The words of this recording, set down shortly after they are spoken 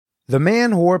The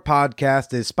Man Whore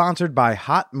Podcast is sponsored by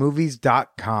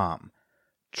HotMovies.com.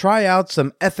 Try out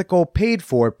some ethical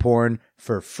paid-for porn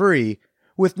for free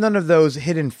with none of those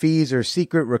hidden fees or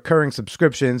secret recurring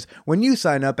subscriptions when you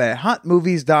sign up at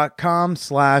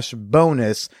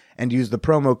HotMovies.com/bonus and use the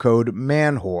promo code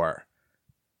MANWHORE.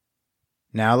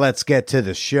 Now let's get to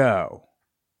the show.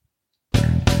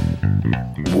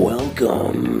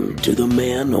 Welcome to the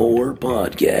Man Whore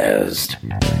Podcast.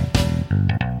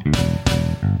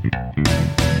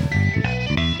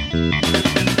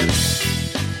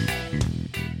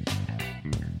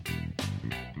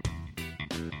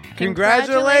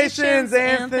 Congratulations,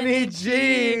 Anthony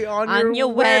G, on your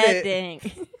wedding.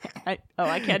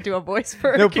 I can't do a voice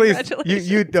for No, please.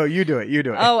 congratulations. You do it.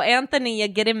 Oh, Anthony, you're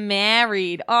getting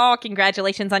married. Oh,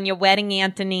 congratulations on your wedding,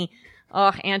 Anthony.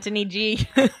 Oh, Anthony G.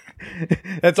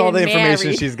 That's all the Getting information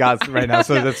married. she's got right now,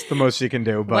 so that's the most she can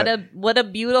do. But What a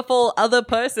beautiful other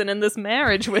person in this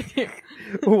marriage with you.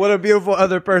 what a beautiful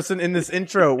other person in this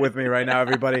intro with me right now,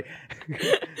 everybody.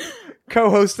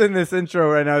 Co-hosting this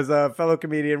intro right now is a fellow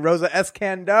comedian, Rosa S.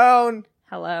 Candone.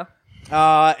 Hello.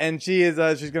 And she's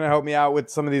going to help me out with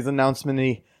some of these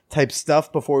announcement-y type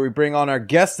stuff before we bring on our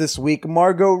guest this week,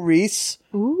 Margo Reiss.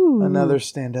 Ooh. Another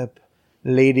stand-up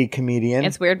lady comedian.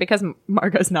 It's weird because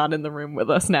Margo's not in the room with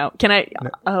us now. Can I?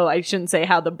 No. Oh, I shouldn't say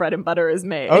how the bread and butter is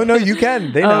made. Oh, no, you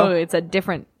can. They know. Oh, it's a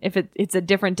different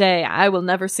day. I will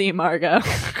never see Margo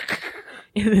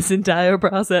in this entire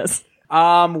process.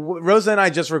 Rosa and I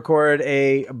just recorded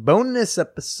a bonus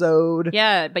episode.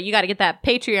 Yeah, but you got to get that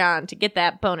Patreon to get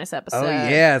that bonus episode. Oh,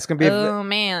 yeah. It's going to be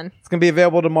man. It's going to be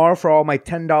available tomorrow for all my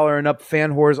 $10 and up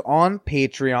fan whores on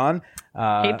Patreon.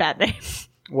 Hate that name.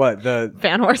 What? The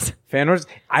Fan whores. fan whores?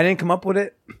 I didn't come up with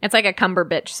it. It's like a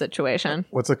Cumberbitch situation.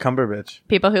 What's a Cumberbitch?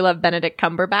 People who love Benedict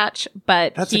Cumberbatch,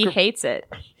 but That's he hates it.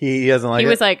 He doesn't like it? He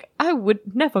was like, I would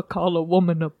never call a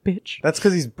woman a bitch. That's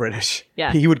because he's British.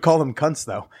 Yeah. He would call them cunts,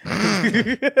 though.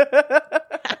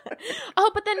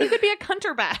 Oh, but then you could be a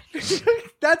cunterbatch.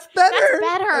 That's better.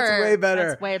 That's way better.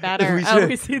 That's way better. We should,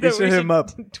 we see that. we should hit him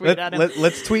up. Tweet at him.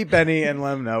 Let's tweet Benny and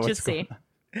let him know. Just see.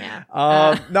 Yeah.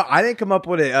 No, I didn't come up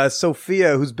with it.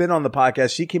 Sophia, who's been on the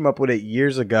podcast, she came up with it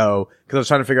years ago because I was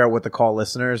trying to figure out what to call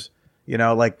listeners. You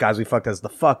know, like guys we fucked as the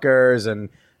fuckers, and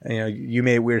you know, you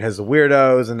made it weird as the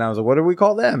weirdos, and I was like, what do we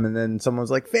call them? And then someone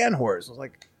was like, fan whores. I was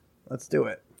like, let's do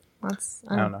it. I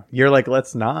don't know. You're like,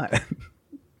 let's not.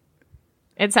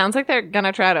 It sounds like they're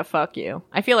gonna try to fuck you.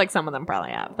 I feel like some of them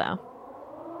probably have though.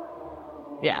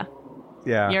 Yeah.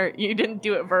 Yeah. You didn't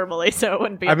do it verbally, so it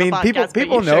wouldn't be. I mean,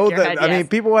 people know that. Head, I mean,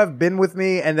 people have been with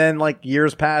me, and then like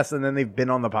years pass, and then they've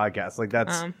been on the podcast. Like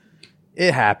that's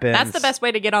it happens. That's the best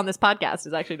way to get on this podcast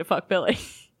is actually to fuck Billy.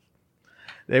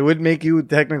 They would make you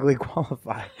technically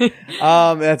qualify.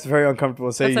 That's very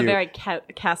uncomfortable to say. That's a very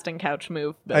casting couch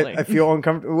move, Billy. I feel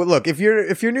uncomfortable. Well, look, if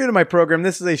you're new to my program,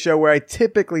 this is a show where I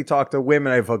typically talk to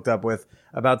women I've hooked up with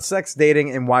about sex,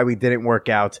 dating, and why we didn't work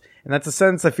out. And that's a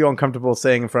sentence I feel uncomfortable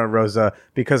saying in front of Rosa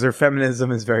because her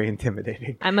feminism is very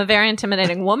intimidating. I'm a very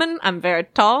intimidating woman. I'm very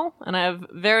tall, and I have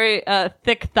very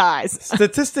thick thighs.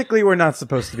 Statistically, we're not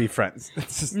supposed to be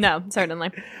friends. No,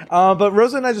 certainly. But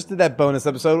Rosa and I just did that bonus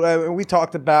episode. And we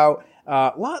talked about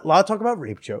a lot of talk about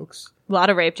rape jokes. A lot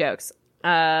of rape jokes.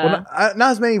 Well,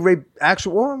 not as many rape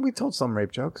actual. Well, we told some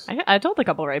rape jokes. I told a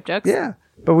couple rape jokes. Yeah,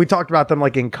 but we talked about them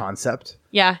like in concept.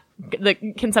 Yeah, the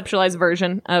conceptualized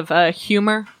version of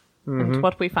humor and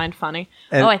what we find funny.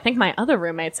 And I think my other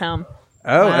roommate's home.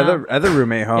 Oh, Wow. other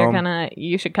roommate home.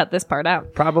 You should cut this part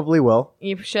out. Probably will.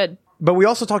 You should. But we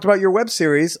also talked about your web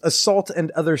series, Assault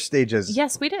and Other Stages.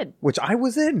 Yes, we did. Which I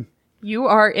was in. You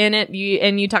are in it,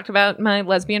 and you talked about my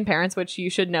lesbian parents, which you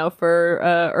should know for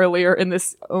earlier in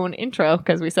this own intro,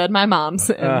 because we said my mom's,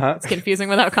 and it's confusing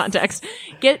without context.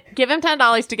 Give him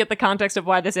 $10 to get the context of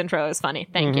why this intro is funny.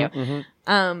 Thank you.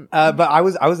 But I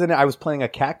was in it. I was playing a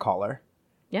cat caller.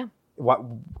 Yeah.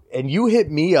 And you hit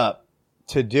me up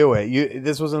to do it.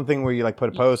 This wasn't a thing where you like put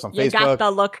a post on Facebook. You got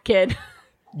the look, kid.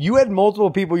 You had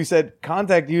multiple people you said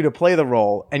contact you to play the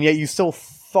role, and yet you still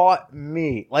thought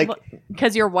me. Like,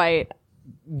 because you're white.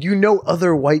 You know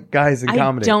other white guys in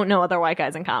comedy. I don't know other white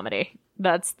guys in comedy.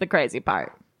 That's the crazy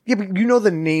part. Yeah, but you know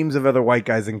the names of other white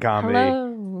guys in comedy.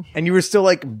 Hello. And you were still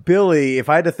like, Billy, if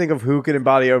I had to think of who could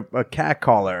embody a cat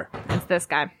caller. It's this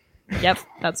guy. Yep,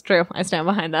 that's true. I stand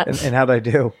behind that. And how'd I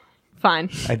do?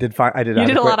 Fine. I did fine. I did. You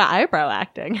did a lot of eyebrow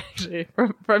acting, actually,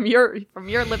 from your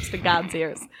lips to God's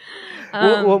ears.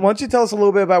 Well, why don't you tell us a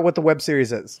little bit about what the web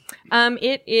series is?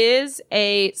 It is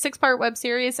a 6-part web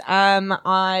series.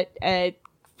 It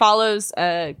follows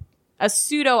a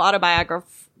pseudo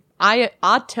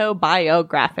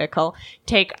autobiographical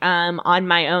take on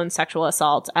my own sexual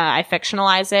assault. I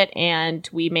fictionalized it, and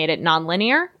we made it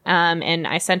nonlinear, and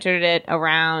I centered it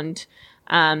around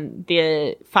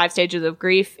the 5 stages of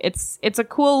grief. It's a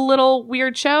cool little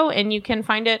weird show, and you can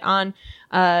find it on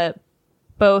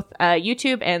both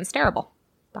YouTube and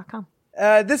Starable.com.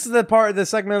 This is the part of the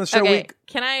segment of the show.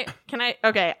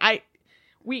 Okay,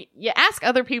 you ask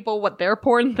other people what their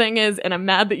porn thing is, and I'm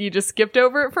mad that you just skipped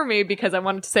over it for me because I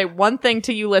wanted to say one thing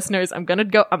to you listeners. I'm going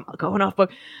off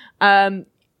book.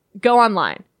 Go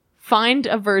online. Find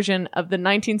a version of the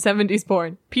 1970s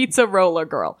porn, Pizza Roller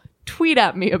Girl. Tweet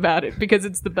at me about it because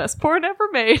it's the best porn ever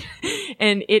made.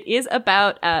 And it is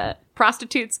about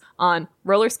prostitutes on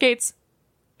roller skates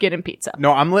getting pizza.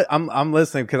 No, I'm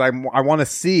listening because I want to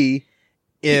see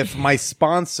if my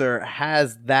sponsor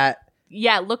has that.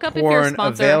 Yeah, look up if your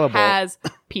sponsor available. has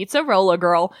Pizza Roller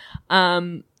Girl.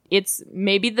 It's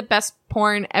maybe the best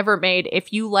porn ever made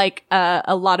if you like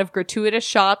a lot of gratuitous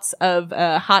shots of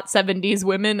hot 70s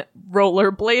women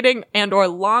rollerblading and or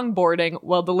longboarding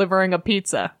while delivering a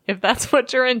pizza. If that's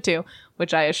what you're into,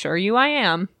 which I assure you I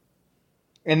am.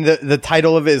 And the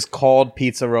title of it is called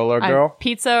Pizza Roller Girl?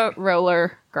 Pizza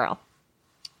Roller Girl.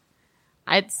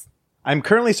 I'm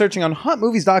currently searching on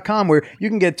hotmovies.com where you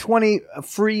can get 20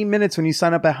 free minutes when you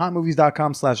sign up at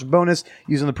hotmovies.com/bonus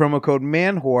using the promo code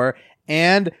MANWHORE.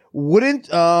 And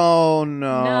oh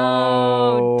no.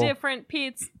 No, different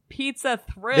Pizza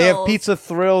Thrills. They have Pizza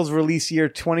Thrills release year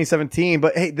 2017,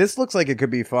 but hey, this looks like it could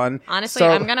be fun. Honestly,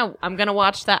 I'm gonna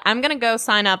watch that. I'm gonna go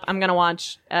sign up. I'm gonna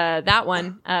watch that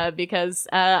one because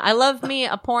I love me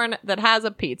a porn that has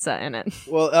a pizza in it.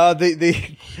 Well,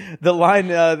 the line,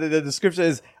 the description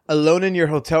is alone in your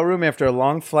hotel room after a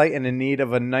long flight and in need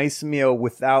of a nice meal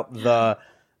without the ...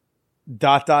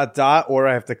 or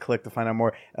I have to click to find out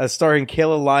more. Starring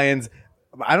Kayla Lyons.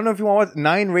 I don't know if you want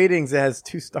 9 ratings. It has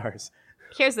 2 stars.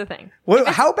 Here's the thing.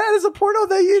 How bad is a porno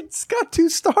that it's got 2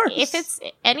 stars? If it's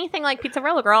anything like Pizza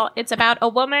Roller Girl, it's about a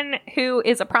woman who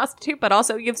is a prostitute but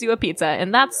also gives you a pizza.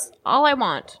 And that's all I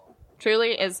want,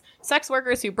 truly, is sex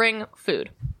workers who bring food.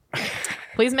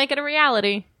 Please make it a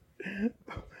reality.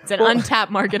 It's an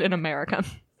untapped market in America.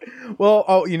 Well,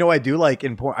 I do like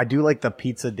in porn. I do like the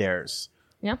pizza dares.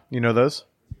 Yeah. You know those?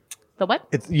 The what?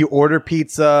 You order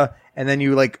pizza and then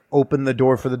you open the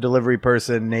door for the delivery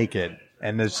person naked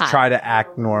and just try to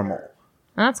act normal.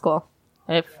 That's cool.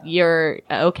 If you're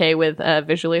okay with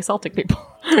visually assaulting people.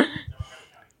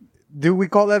 Do we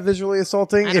call that visually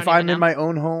assaulting if I'm in my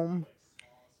own home?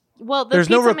 Well, there's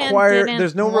no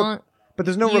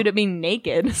you to be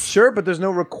naked. Sure, but there's no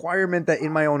requirement that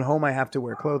in my own home I have to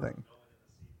wear clothing.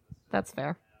 That's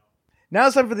fair. Now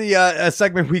it's time for the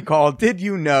segment we call Did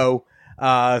You Know?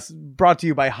 Brought to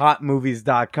you by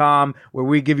hotmovies.com, where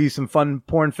we give you some fun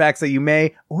porn facts that you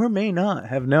may or may not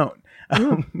have known.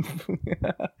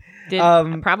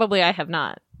 Probably I have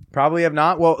not. Probably have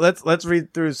not? Well, let's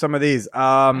read through some of these. Okay.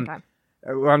 Why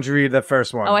don't you read the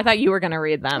first one? Oh, I thought you were going to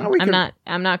read them.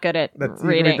 I'm not good at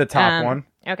reading. Read the top one.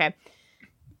 Okay.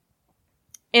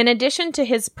 In addition to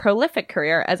his prolific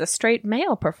career as a straight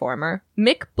male performer,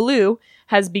 Mick Blue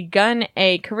has begun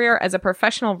a career as a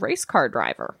professional race car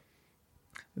driver.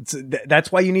 That's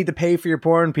why you need to pay for your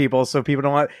porn, people, so you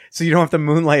don't have to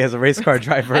moonlight as a race car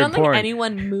driver. I don't in porn. think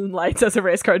anyone moonlights as a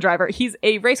race car driver. He's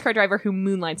a race car driver who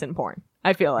moonlights in porn.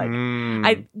 I feel like.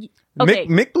 Okay.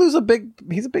 Mick Blue's a big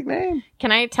name.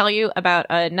 Can I tell you about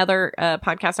another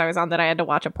podcast I was on that I had to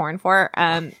watch a porn for?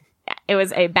 It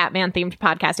was a Batman-themed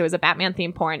podcast. It was a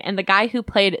Batman-themed porn. And the guy who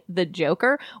played the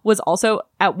Joker was also,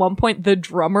 at one point, the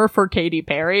drummer for Katy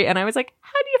Perry. And I was like,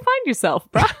 how do you find yourself,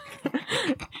 bro? How do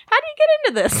you get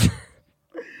into this?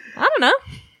 I don't know.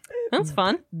 That's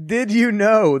fun. Did you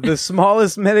know the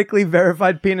smallest medically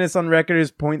verified penis on record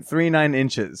is 0.39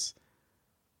 inches?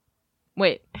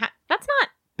 Wait, that's not...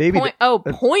 Baby,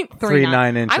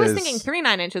 0.39 inches. I was thinking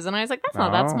 39 inches, and I was like, that's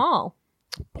not that small.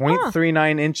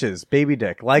 0.39 inches, baby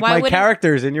dick. Like my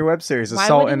characters in your web series,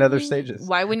 Assault and Other Stages.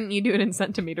 Why wouldn't you do it in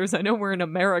centimeters? I know we're in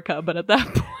America, but at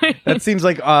that point... That seems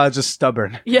like just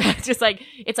stubborn. Yeah, just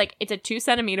it's a 2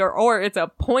 centimeter or it's a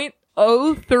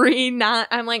 0.039.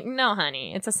 I'm like, no,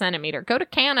 honey, it's a centimeter. Go to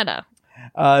Canada.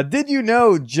 Did you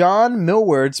know John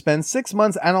Millward spent 6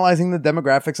 months analyzing the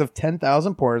demographics of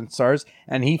 10,000 porn stars,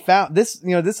 and he found this?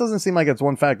 This doesn't seem like it's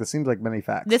one fact. This seems like many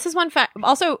facts. This is one fact.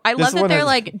 Also, I love that they're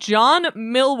like John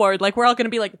Millward. Like we're all going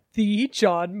to be like the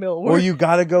John Millward. Well, you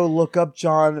got to go look up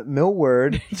John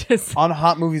Millward on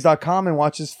hotmovies.com and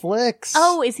watch his flicks.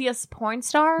 Oh, is he a porn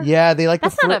star? Yeah, they like.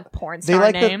 That's not a porn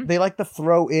star name. They like to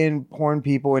throw in porn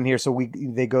people in here, so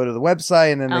they go to the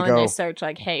website and then they go. And they search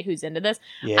like, hey, who's into this?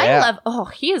 Yeah. I love. Oh Oh,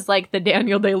 he is like the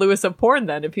Daniel Day-Lewis of porn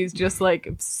then, if he's just like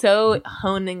so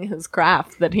honing his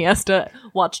craft that he has to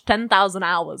watch 10,000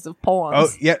 hours of porn. Oh,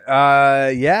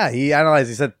 yeah. He analyzed.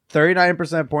 He said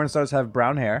 39% of porn stars have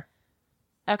brown hair.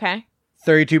 Okay.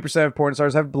 32% of porn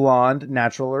stars have blonde,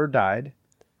 natural, or dyed.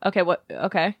 Okay, what?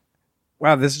 Okay.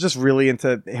 Wow, this is just really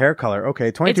into hair color.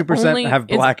 Okay, 22% have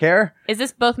black hair. Is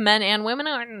this both men and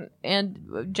women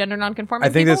and gender nonconforming?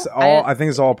 I think people? I think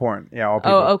it's all porn. Yeah, all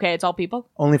people. Oh, okay, it's all people.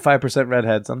 Only 5%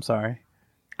 redheads. I'm sorry.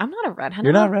 I'm not a redhead.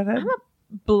 You're not a redhead. I'm a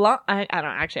blonde. I don't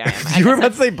actually. I am. You were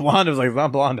about to say blonde. I was like, it's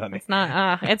not blonde, honey. It's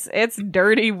not. It's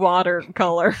dirty water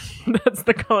color. That's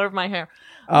the color of my hair.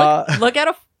 Look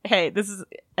at Hey, this is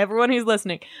everyone who's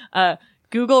listening.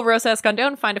 Google Rosa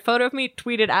Escondón, find a photo of me,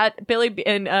 tweet it at Billy,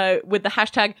 and with the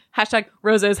hashtag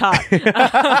Rosa is hot.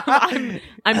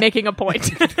 I'm making a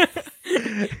point.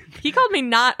 He called me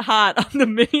not hot on the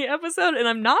mini episode, and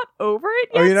I'm not over it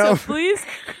yet. So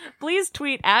please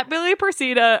tweet at Billy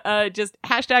Persida, just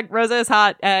hashtag Rosa is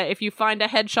hot. If you find a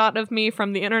headshot of me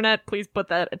from the internet, please put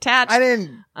that attached. I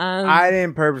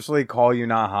didn't purposely call you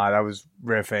not hot. I was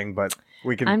riffing, but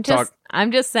we can talk.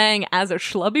 I'm just saying, as a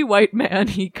schlubby white man,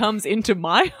 he comes into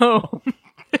my home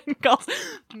and calls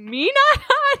me not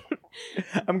hot.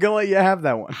 I'm gonna let you have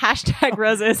that one. Hashtag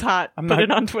Rosa is hot. Put it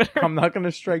on Twitter. I'm not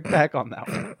gonna strike back on that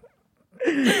one.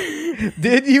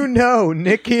 Did you know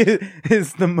Nikki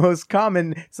is the most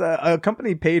common? A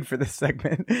company paid for this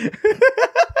segment.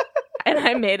 And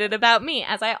I made it about me,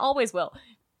 as I always will.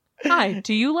 Hi,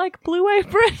 do you like Blue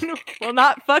Apron? Well,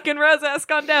 not fucking Rosa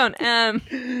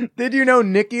Escondón. Did you know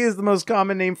Nikki is the most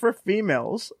common name for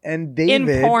females? And David...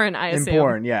 In porn, I assume. In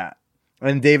porn, yeah.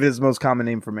 And David is the most common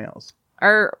name for males.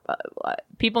 Are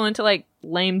people into, like,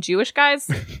 lame Jewish guys?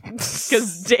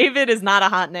 Because David is not a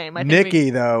hot name. I think Nikki,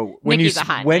 though, when you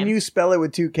spell it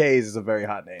with 2 Ks, is a very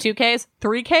hot name. 2 Ks?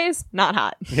 3 Ks? Not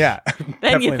hot. Yeah.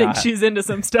 Then you think she's into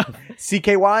some stuff.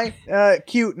 CKY?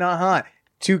 Cute, not hot.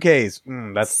 2 Ks.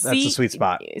 That's a sweet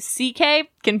spot. CK?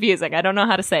 Confusing. I don't know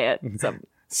how to say it.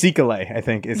 Sikale, I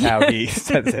think, is how he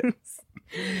says it.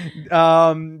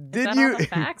 Did you?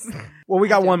 Facts? Well, we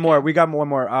got one more.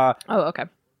 Oh, okay.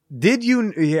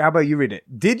 How about you read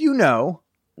it? Did you know?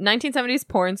 1970s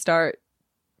porn star.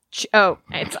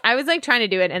 I was like trying to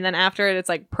do it, and then after it, it's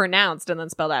like pronounced and then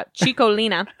spelled out.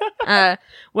 Cicciolina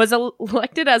was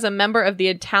elected as a member of the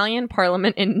Italian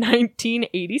Parliament in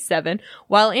 1987.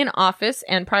 While in office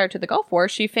and prior to the Gulf War,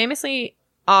 she famously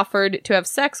offered to have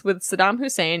sex with Saddam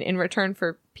Hussein in return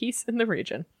for peace in the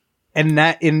region. And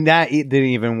that it didn't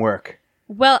even work.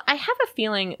 Well, I have a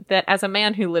feeling that as a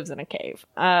man who lives in a cave,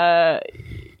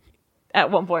 at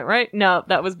one point, right? No,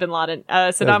 that was Bin Laden.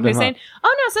 Saddam Hussein.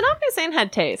 Oh no, Saddam Hussein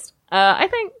had taste. I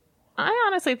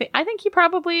honestly think he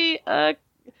probably.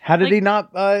 How did he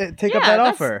not take up that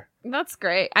offer? That's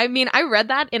great. I mean, I read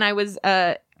that and I was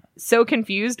so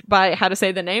confused by how to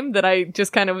say the name that I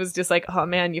just kind of was just like, oh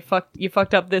man, you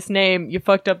fucked up this name. You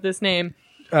fucked up this name.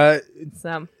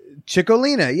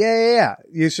 Cicciolina. Yeah.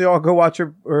 You should all go watch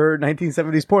her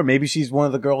 1970s porn. Maybe she's one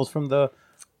of the girls from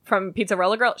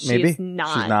Pizzarella Girl? Maybe? She's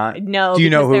not. She's not? No. Do you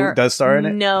know who does star in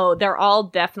it? No, they're all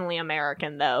definitely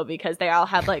American, though, because they all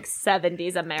have, like,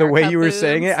 70s American The way you were boobs.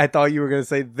 saying it, I thought you were going to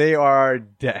say they are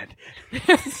dead.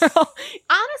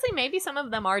 Honestly, maybe some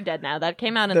of them are dead now. That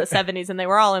came out in the 70s, and they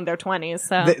were all in their 20s,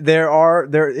 so...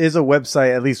 There is a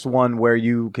website, at least one, where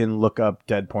you can look up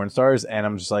dead porn stars, and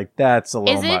I'm just like, that's a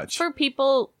little much. Is it for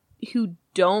people who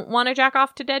don't want to jack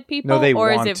off to dead people? No, they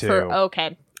or want is it to. For...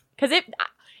 Okay. Because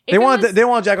they want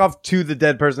to jack off to the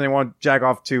dead person. They want to jack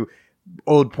off to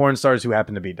old porn stars who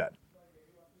happen to be dead.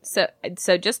 So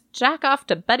just jack off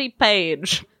to Betty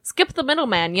Page. Skip the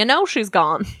middleman. You know she's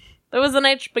gone. There was an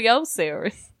HBO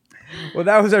series. Well,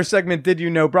 that was our segment. Did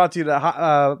you know? Brought to you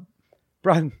to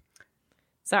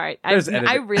Sorry,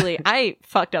 I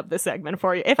fucked up this segment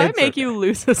for you. If I make you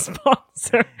lose a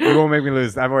sponsor, it won't make me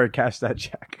lose. I've already cashed that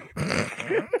check.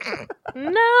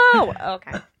 No.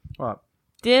 Okay. What?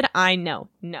 Did I know?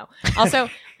 No. Also,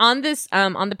 on this,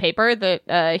 on the paper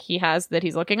that he has that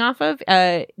he's looking off of,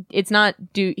 it's not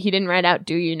he didn't write out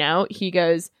do you know? He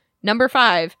goes, number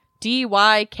 5,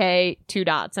 DYK 2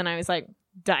 dots. And I was like,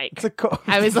 dyke.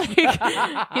 I was like,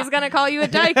 he's going to call you a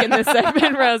dyke in this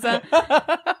segment, Rosa.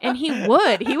 And he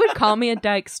would call me a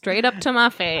dyke straight up to my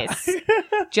face.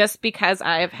 Just because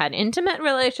I have had intimate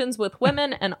relations with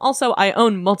women and also I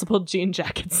own multiple jean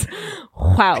jackets.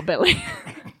 Wow, Billy.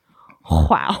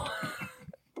 Wow.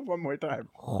 One more time.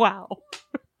 Wow.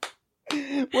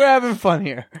 We're having fun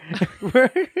here.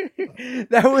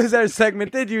 That was our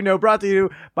segment, Did You Know? Brought to you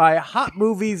by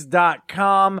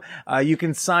hotmovies.com. You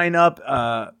can sign up.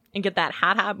 And get that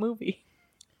hot movie.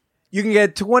 You can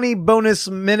get 20 bonus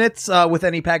minutes with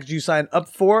any package you sign up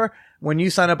for. When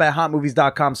you sign up at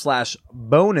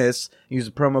hotmovies.com/bonus, use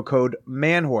the promo code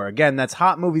MANWHORE. Again, that's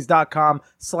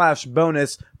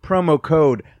hotmovies.com/bonus, promo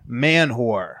code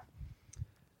MANWHORE.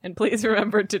 And please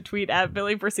remember to tweet at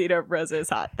Billy Procito, Rosa is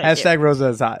hot. Thank # you. Rosa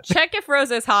is hot. Check if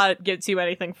Rosa is hot gets you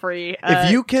anything free.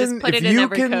 If you can, just put it if in you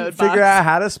every can code figure box. out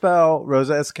how to spell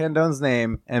Rosa Escandone's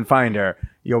name and find her,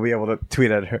 you'll be able to tweet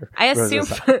at her. I Rosa assume is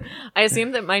hot. I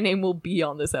assume that my name will be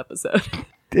on this episode.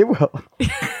 It will.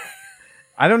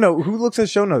 I don't know who looks at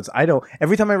show notes. I don't.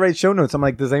 Every time I write show notes, I'm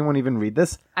like, does anyone even read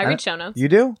this? I read show notes. You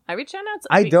do? I read show notes.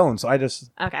 I don't. So I just.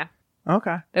 Okay.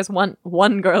 Okay. There's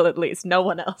one girl at least. No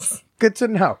one else. Good to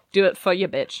know. Do it for you,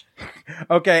 bitch.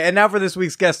 Okay, and now for this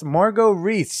week's guest, Margo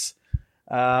Reiss.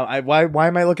 Why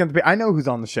am I looking at the? I know who's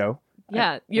on the show.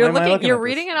 Yeah, You're you're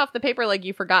reading it off the paper like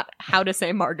you forgot how to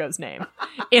say Margot's name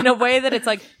in a way that it's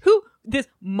like, who? This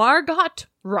Margot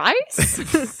Reiss?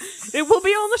 It will be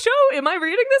on the show. Am I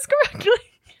reading this correctly?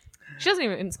 She doesn't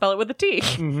even spell it with a T.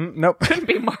 Mm-hmm. Nope. Couldn't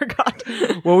be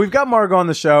Margot. Well, we've got Margo on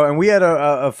the show, and we had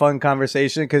a fun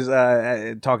conversation because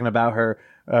talking about her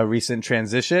recent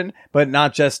transition, but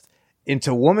not just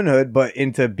into womanhood, but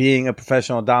into being a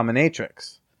professional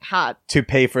dominatrix. Hot. To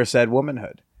pay for said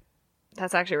womanhood.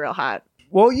 That's actually real hot.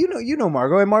 Well, you know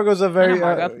Margo, and Margo's a very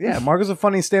Margo. Margo's a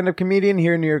funny stand-up comedian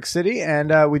here in New York City,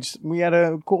 and we had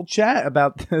a cool chat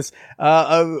about this.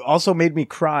 Also made me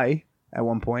cry at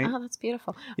one point. Oh, that's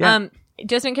beautiful. Yeah.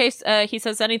 Just in case he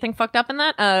says anything fucked up in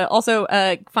that, also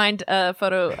find a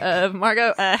photo of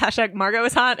Margo, # Margo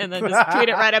is hot, and then just tweet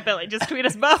it right at Billy. Just tweet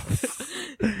us both.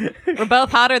 We're both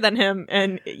hotter than him,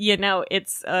 and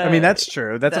it's. I mean, that's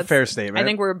true. That's a fair statement. I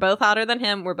think we're both hotter than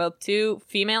him. We're both two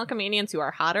female comedians who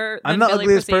are hotter than I'm the Billy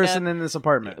ugliest Procida. person in this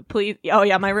apartment. Please. Oh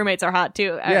yeah, my roommates are hot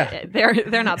too. Yeah.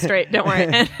 They're not straight. Don't worry.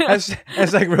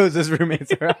 Hashtag Rose's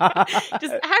roommates are hot.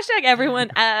 Just #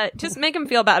 everyone. Just make him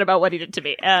feel bad about what he did to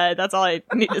me. That's all I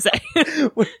need to say.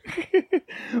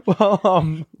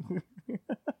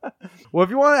 Well, if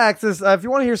you want to access, if you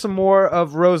want to hear some more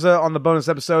of Rosa on the bonus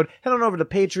episode, head on over to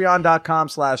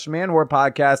patreon.com/manwhore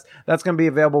podcast. That's going to be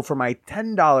available for my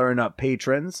 $10 and up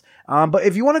patrons. But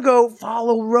if you want to go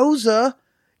follow Rosa,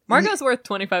 Margo's worth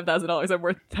 $25,000. I'm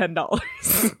worth $10.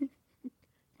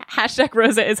 #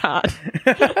 Rosa is hot.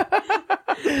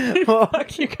 well,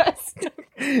 Fuck you guys.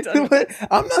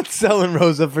 I'm not selling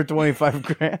Rosa for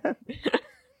 $25,000.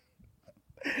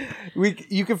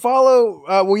 You can follow.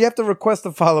 Well, you have to request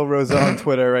to follow Rosa on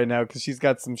Twitter right now because she's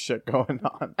got some shit going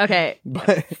on. Okay,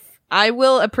 but I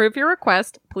will approve your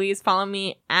request. Please follow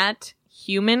me at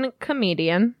Human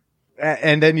Comedian.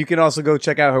 And then you can also go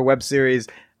check out her web series,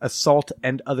 Assault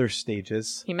and Other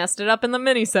Stages. He messed it up in the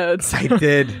minisodes. I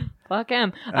did. Fuck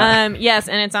him. Yes,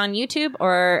 and it's on YouTube,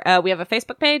 or we have a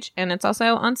Facebook page, and it's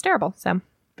also on Starable. So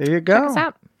there you go. Check us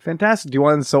out. Fantastic. Do you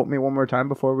want to insult me one more time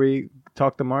before we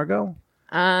talk to Margo?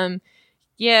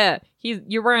 Yeah,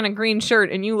 you're wearing a green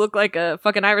shirt and you look like a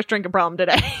fucking Irish drinking problem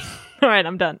today. All right,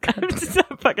 I'm done. I'm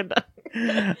fucking done.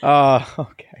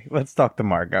 Okay. Let's talk to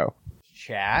Margo.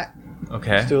 Chat.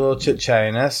 Okay. Let's do a little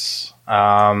chit-chattiness.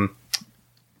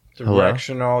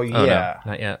 Directional. Oh, yeah.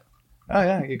 No, not yet. Oh,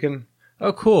 yeah. You can.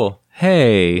 Oh, cool.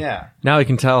 Hey. Yeah. Now I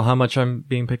can tell how much I'm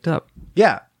being picked up.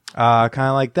 Yeah. Kind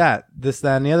of like that. This,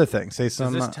 that, and the other thing. Say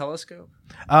some. Is this telescope?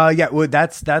 Yeah, well,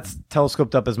 that's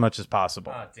telescoped up as much as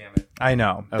possible. Oh, damn it. I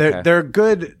know. Okay. They're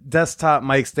good desktop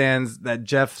mic stands that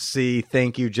Jeff C.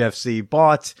 Thank you, Jeff C.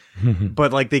 bought,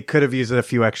 but like they could have used it a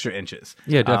few extra inches.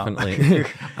 Yeah, definitely.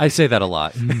 I say that a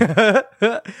lot.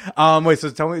 Wait.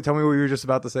 So tell me what you were just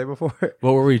about to say before.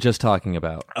 What were we just talking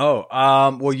about? Oh,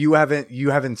 well, you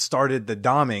haven't started the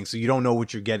doming, so you don't know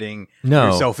what you're getting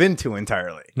No. yourself into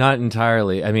entirely. Not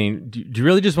entirely. I mean, do you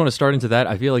really just want to start into that?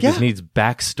 I feel like Yeah. this needs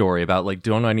backstory about like,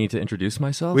 don't I need to introduce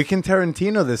myself? We can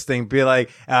Tarantino this thing. Be like,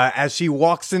 as she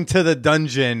walks into the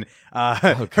dungeon,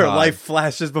 her God. life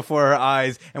flashes before her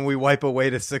eyes, and we wipe away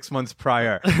to 6 months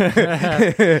prior.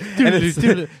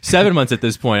 Dude, 7 months at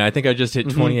this point. I think I just hit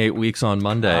 28 weeks on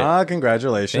Monday.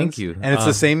 Congratulations. Thank you. And it's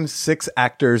the same 6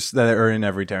 actors that are in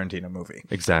every Tarantino movie.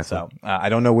 Exactly. So I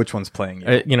don't know which one's playing you.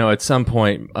 At some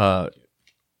point, oh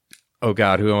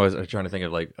God, who was I trying to think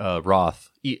of? Like Roth.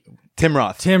 Tim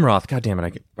Roth. Tim Roth. God damn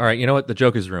it. All right. You know what? The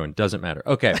joke is ruined. Doesn't matter.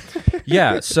 Okay.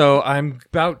 Yeah. So I'm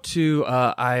about to,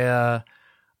 I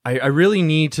really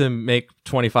need to make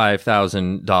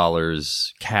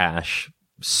 $25,000 cash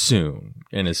soon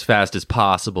and as fast as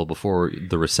possible before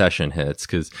the recession hits.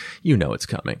 Cause you know, it's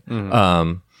coming.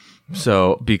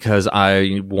 So because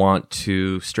I want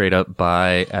to straight up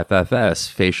buy FFS,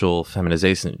 facial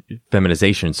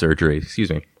feminization surgery. Excuse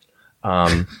me.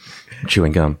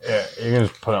 chewing gum. Yeah, you're gonna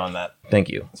just put on that. Thank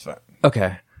you. That's fine.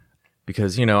 Okay.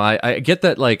 Because, you know, I get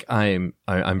that, like, I'm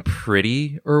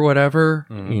pretty or whatever,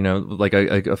 you know, like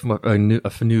a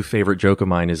new favorite joke of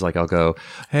mine is like, I'll go,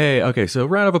 hey, okay, so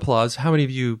round of applause. How many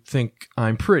of you think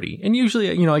I'm pretty? And usually,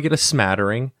 you know, I get a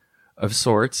smattering of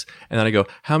sorts. And then I go,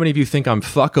 how many of you think I'm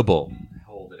fuckable?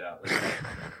 Hold it out.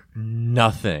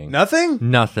 Nothing.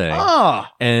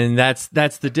 Ah. And that's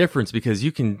the difference, because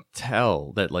you can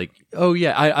tell that, like, oh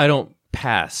yeah, I don't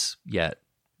pass yet.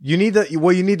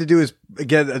 What you need to do is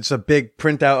get it's a big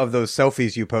printout of those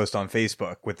selfies you post on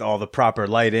Facebook with all the proper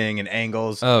lighting and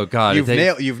angles. Oh God,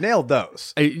 you've nailed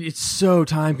those. It's so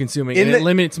time consuming, and it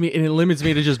limits me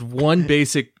to just one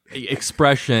basic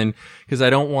expression, because I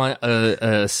don't want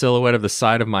a silhouette of the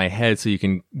side of my head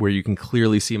where you can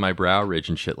clearly see my brow ridge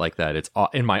and shit like that. It's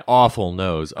in my awful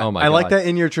nose. Oh my God. I like that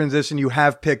in your transition you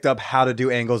have picked up how to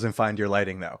do angles and find your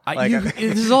lighting though. This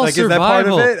is all like, survival. Is that part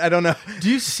of it? I don't know. Do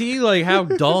you see like how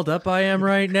dolled up I am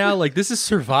right now? Like, this is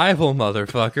survival,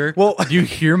 motherfucker. Well, do you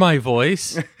hear my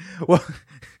voice? Well,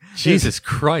 Jesus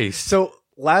Christ. So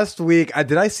last week,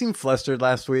 did I seem flustered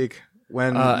last week?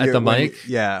 When at the mic?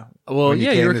 Yeah. Well,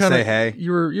 yeah, you were kind of hey.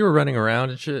 You were running around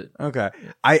and shit. Okay.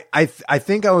 I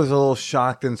think I was a little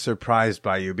shocked and surprised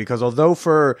by you, because although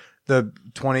for the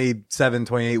 27,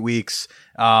 28 weeks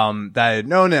that I had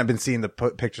known and I've been seeing the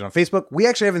pictures on Facebook, we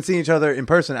actually haven't seen each other in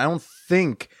person. I don't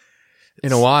think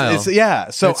in a while.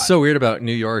 So it's so weird about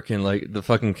New York and like the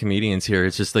fucking comedians here.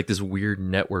 It's just like this weird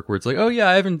network where it's like, oh yeah,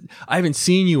 I haven't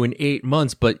seen you in 8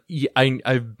 months, but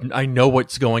I know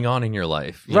what's going on in your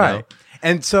life, you right? know?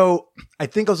 And so I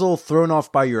think I was a little thrown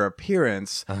off by your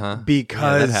appearance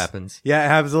because that happens. Yeah, it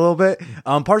happens a little bit.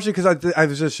 Partially because I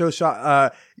was just so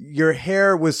shocked. Your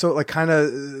hair was so like kind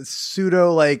of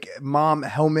pseudo like mom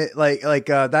helmet, like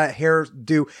that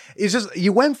hairdo. It's just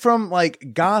you went from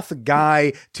like goth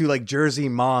guy to like Jersey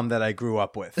mom that I grew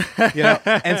up with, you know.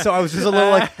 And so I was just a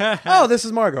little like, oh, this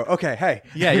is Margo. Okay, hey,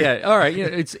 yeah, all right. You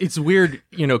know, it's weird,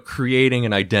 you know, creating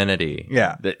an identity.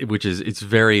 Yeah, it's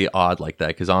very odd like that,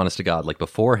 because honest to God, like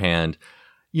beforehand,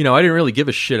 you know, I didn't really give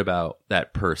a shit about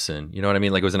that person. You know what I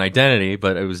mean? Like, it was an identity,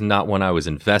 but it was not one I was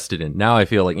invested in. Now I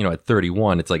feel like, you know, at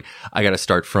 31, it's like I got to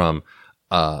start from,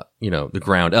 you know, the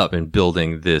ground up and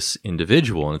building this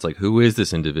individual. And it's like, who is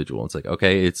this individual? And it's like,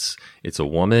 okay, it's a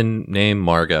woman named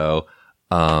Margo,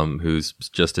 who's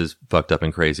just as fucked up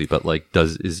and crazy, but like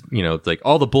you know, it's like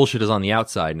all the bullshit is on the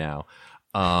outside now.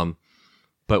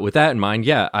 But with that in mind,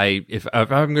 yeah, if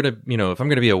I'm gonna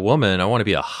be a woman, I want to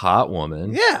be a hot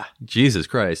woman. Yeah. Jesus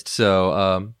Christ.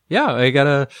 So yeah, I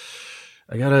gotta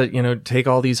you know, take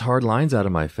all these hard lines out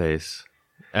of my face.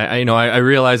 I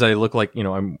realize I look like, you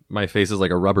know, my face is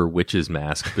like a rubber witch's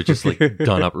mask, but just like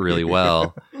done up really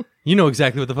well. You know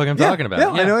exactly what the fuck I'm talking about.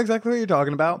 Yeah, I know exactly what you're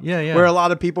talking about. Yeah. Where a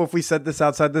lot of people, if we said this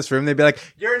outside this room, they'd be like,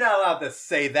 "You're not allowed to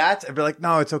say that." I'd be like,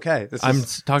 "No, it's okay." I'm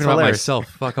talking about myself.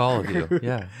 Fuck all of you.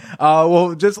 Yeah.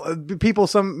 Well, just people.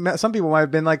 Some people might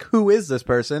have been like, "Who is this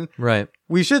person?" Right.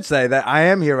 We should say that I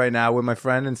am here right now with my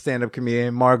friend and stand-up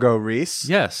comedian Margo Reiss.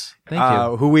 Yes. Thank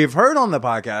you. Who we've heard on the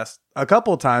podcast a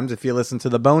couple times if you listen to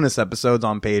the bonus episodes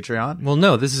on Patreon. Well,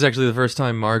 no, this is actually the first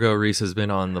time Margo Reiss has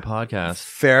been on the podcast.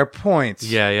 Fair point.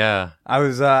 Yeah. I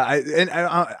was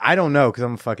I don't know, because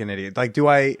I'm a fucking idiot. Like,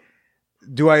 I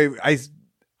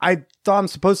thought I'm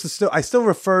supposed to I still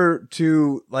refer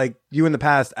to like you in the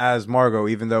past as Margo,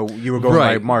 even though you were going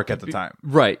by Mark at the time.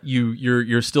 Right.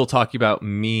 You're still talking about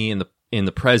me in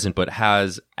the present, but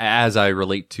as I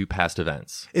relate to past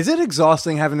events. Is it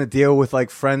exhausting having to deal with like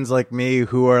friends like me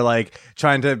who are like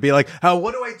trying to be like, "Oh,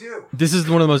 what do I do?" This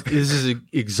is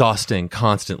exhausting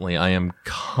constantly. I am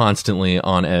constantly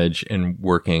on edge and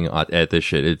working at this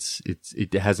shit.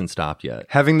 It hasn't stopped yet.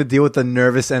 Having to deal with the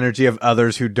nervous energy of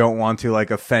others who don't want to like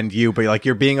offend you, but like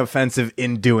you're being offensive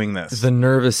in doing this. The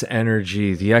nervous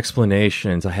energy, the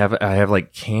explanations. I have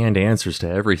like canned answers to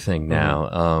everything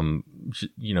now.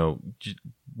 You know,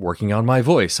 working on my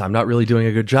voice. I'm not really doing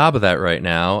a good job of that right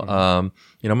now.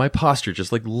 You know, my posture,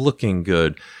 just like looking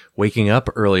good, waking up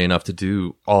early enough to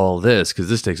do all this, because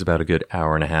this takes about a good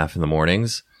hour and a half in the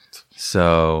mornings.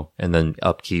 So, and then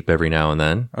upkeep every now and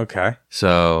then. Okay.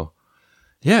 So,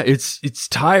 yeah, it's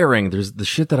tiring. There's the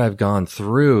shit that I've gone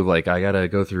through. Like, I got to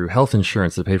go through health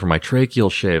insurance to pay for my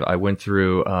tracheal shave. I went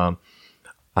through,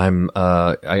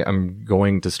 I'm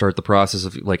going to start the process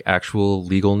of like actual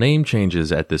legal name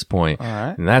changes at this point. All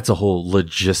right. And that's a whole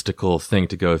logistical thing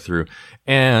to go through.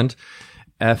 And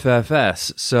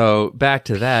FFS. So back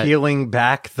to that. Peeling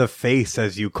back the face,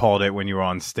 as you called it when you were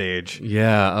on stage.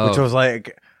 Yeah. Which was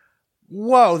like,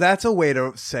 Whoa, that's a way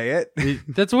to say it.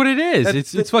 That's what it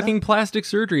is. It's fucking plastic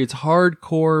surgery. It's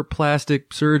hardcore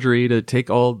plastic surgery to take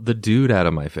all the dude out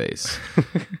of my face.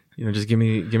 Just give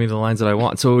me the lines that I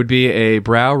want. So it would be a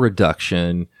brow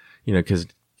reduction, because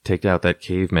take out that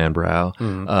caveman brow.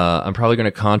 I'm probably going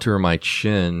to contour my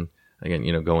chin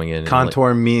again, going in.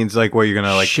 Contour means like where you're going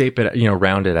to like shape it,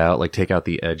 round it out, like take out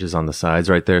the edges on the sides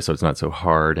right there. So it's not so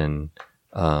hard and,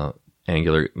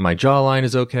 angular. My jawline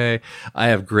is okay. I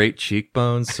have great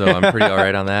cheekbones, so I'm pretty all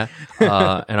right on that.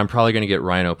 And I'm probably going to get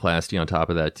rhinoplasty on top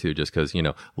of that too, just because,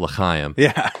 l'chaim.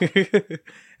 Yeah.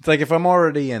 It's like if I'm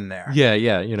already in there. Yeah.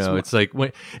 It's like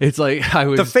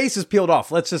the face is peeled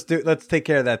off. Let's take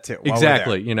care of that too.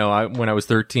 Exactly. When I was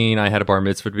 13, I had a bar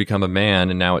mitzvah to become a man,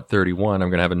 and now at 31, I'm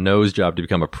going to have a nose job to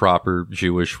become a proper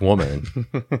Jewish woman.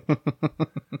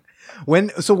 When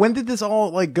did this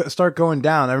all start going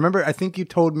down? I think you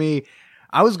told me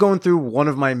I was going through one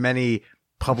of my many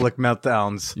public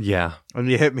meltdowns. Yeah.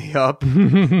 And you hit me up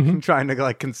trying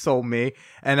to console me.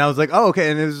 And I was like, oh,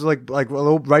 okay. And it was like a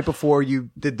little right before you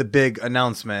did the big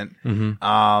announcement.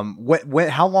 How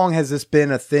long has this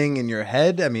been a thing in your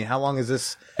head? I mean, how long has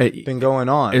this been going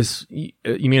on? You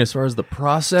mean as far as the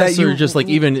process or just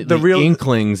even the real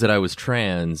inklings that I was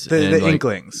trans? The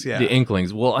inklings, yeah. The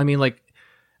inklings. Well, I mean,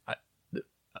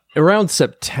 around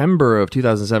September of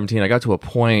 2017, I got to a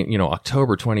point,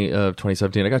 October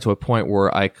 2017, I got to a point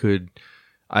where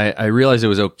I realized it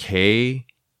was okay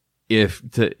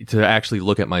to actually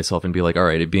look at myself and be like, all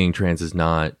right, being trans is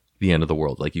not the end of the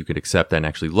world. Like you could accept that and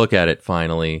actually look at it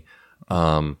finally.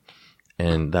 And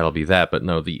that'll be that. But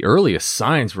no, the earliest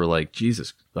signs were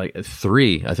Jesus,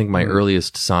 3. I think my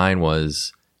earliest sign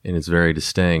was, and it's very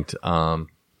distinct. I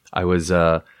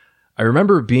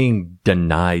remember being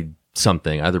denied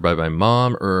something either by my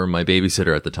mom or my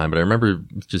babysitter at the time, but I remember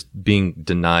just being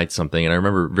denied something. And I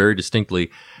remember very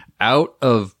distinctly, out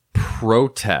of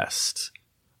protest,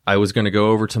 I was going to go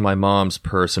over to my mom's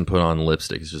purse and put on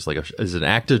lipstick. It's just as an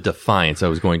act of defiance, I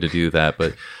was going to do that.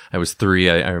 But I was 3.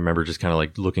 I remember just kind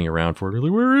of looking around for it,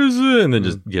 really, where is it? And then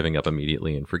just giving up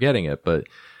immediately and forgetting it. But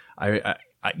I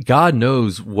God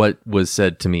knows what was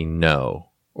said to me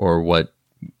no, or what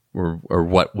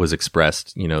was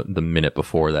expressed, the minute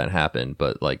before that happened.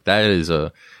 But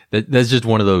that's just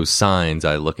one of those signs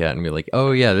I look at and be like,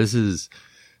 oh yeah, this has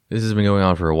been going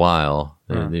on for a while.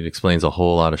 It explains a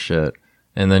whole lot of shit.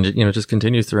 And then, just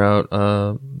continues throughout,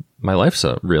 my life.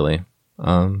 So really,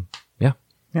 yeah.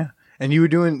 Yeah. And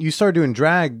you started doing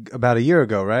drag about a year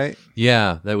ago, right?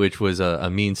 Yeah. Which was a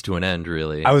means to an end,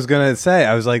 really. I was going to say,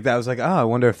 I was like, oh, I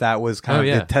wonder if that was kind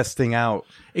of the testing out.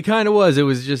 It kind of was. It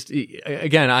was just,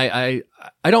 again, I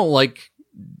don't like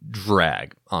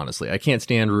drag, honestly. I can't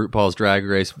stand RuPaul's Drag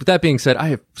Race. With that being said, I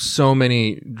have so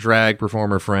many drag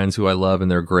performer friends who I love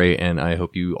and they're great, and I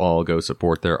hope you all go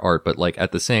support their art. But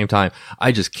at the same time,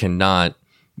 I just cannot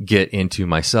get into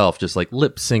myself just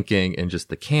lip syncing and just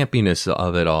the campiness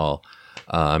of it all.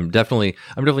 I'm definitely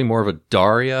more of a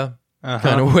Daria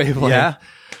kind of wavelength. Yeah.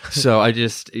 So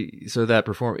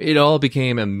it all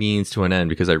became a means to an end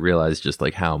because I realized just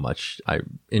how much I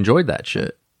enjoyed that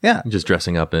shit. Yeah. Just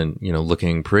dressing up and,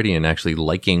 looking pretty and actually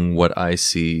liking what I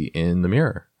see in the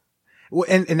mirror. Well,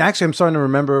 and actually I'm starting to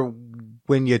remember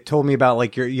when you told me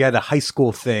about you had a high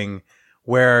school thing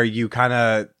where you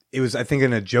it was, I think,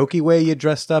 in a jokey way you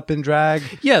dressed up in drag.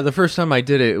 Yeah. The first time I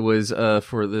did it was,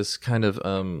 for this kind of,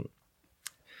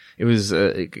 it was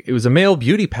a male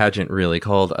beauty pageant, really,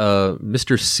 called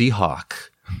Mr. Seahawk,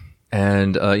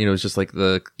 and it was just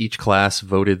each class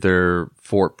voted their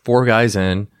four guys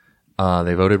in.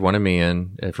 They voted one of me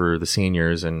in for the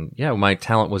seniors, and yeah, my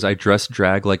talent was I dressed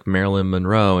drag like Marilyn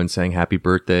Monroe and sang "Happy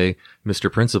Birthday, Mr.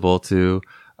 Principal" to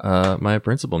my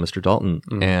principal, Mr. Dalton,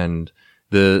 and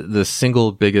the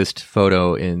single biggest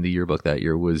photo in the yearbook that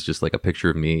year was just a picture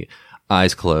of me,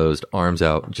 eyes closed, arms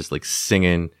out, just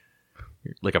singing.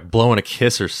 Blowing a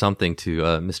kiss or something to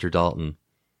Mr. Dalton.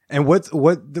 And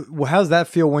how's that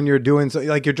feel when you're doing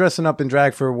you're dressing up in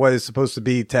drag for what is supposed to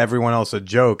be to everyone else a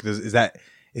joke? Is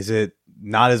it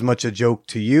not as much a joke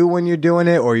to you when you're doing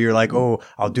it, or you're oh,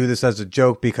 I'll do this as a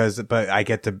joke but I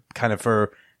get to kind of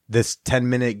for this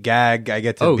 10-minute gag I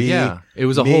get to be. Yeah, it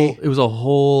was a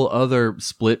whole other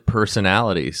split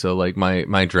personality. So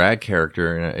my drag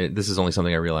character, and this is only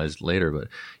something I realized later, but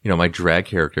my drag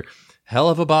character. Hell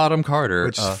of a Bottom Carter.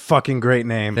 Which is a fucking great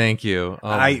name. Thank you.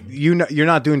 You're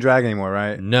not doing drag anymore,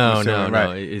 right? No.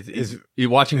 Right.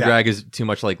 Watching drag is too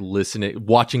much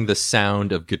watching the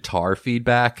sound of guitar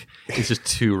feedback. It's just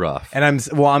too rough. And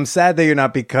I'm sad that you're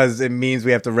not, because it means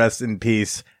we have to rest in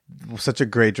peace such a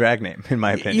great drag name, in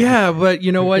my opinion. Yeah, but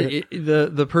you know what?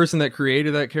 The person that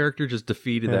created that character just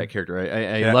defeated that character.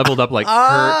 I leveled up like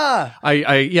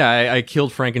I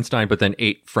killed Frankenstein, but then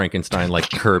ate Frankenstein like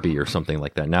Kirby or something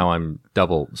like that. Now I'm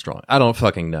double strong. I don't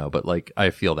fucking know, but like I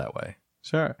feel that way.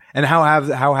 Sure. And how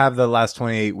have the last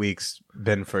 28 weeks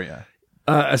been for you?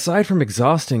 Aside from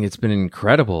exhausting, it's been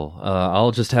incredible.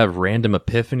 I'll just have random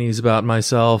epiphanies about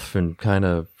myself and kind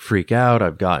of freak out.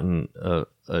 I've gotten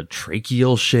a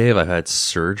tracheal shave. I've had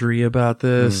surgery about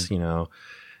this. You know,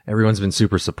 everyone's been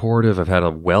super supportive. I've had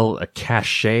a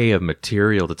cachet of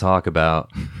material to talk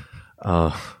about.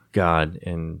 Oh, God.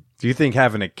 And do you think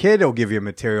having a kid will give you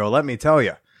material? Let me tell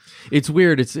you. It's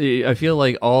weird. I feel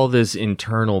like all this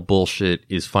internal bullshit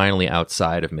is finally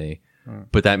outside of me.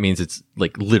 But that means it's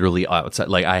like literally outside.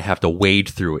 Like I have to wade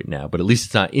through it now, but at least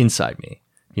it's not inside me.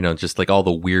 You know, just like all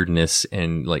the weirdness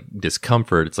and like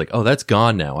discomfort. It's like, oh, that's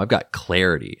gone now. I've got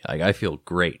clarity. Like I feel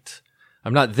great.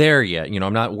 I'm not there yet. You know,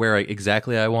 I'm not where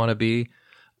exactly I want to be.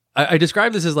 I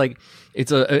describe this as like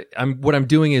what I'm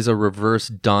doing is a reverse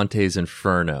Dante's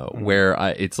Inferno, where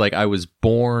it's like I was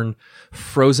born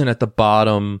frozen at the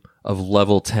bottom of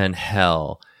level 10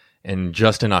 hell. And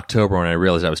just in October, when I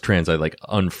realized I was trans, I like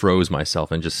unfroze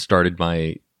myself and just started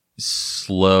my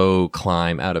slow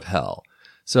climb out of hell.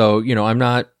 So, you know, I'm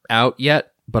not out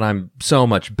yet, but I'm so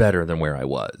much better than where I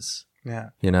was. Yeah.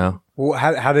 You know? Well,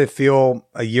 how did it feel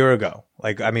a year ago?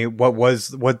 Like, I mean, what does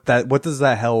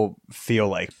that hell feel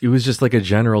like? It was just like a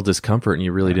general discomfort and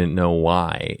you really didn't know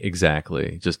why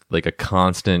exactly. Just like a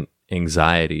constant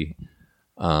anxiety.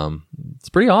 It's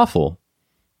pretty awful.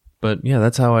 But yeah,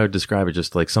 that's how I would describe it.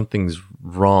 Just like something's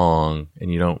wrong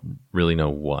and you don't really know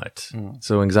what.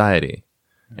 So anxiety.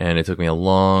 And it took me a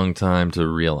long time to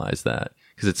realize that.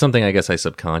 Because it's something I guess I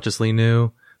subconsciously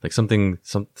knew. Like something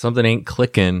ain't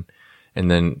clicking. And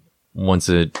then once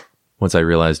I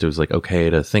realized it was like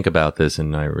okay to think about this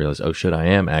and I realized, oh shit, I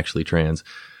am actually trans.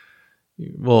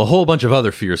 Well, a whole bunch of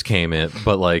other fears came in.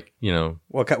 But like, you know.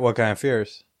 What kind of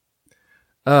fears?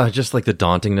 Just like the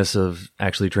dauntingness of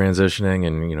actually transitioning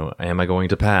and, you know, am I going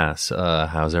to pass?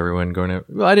 How's everyone going to...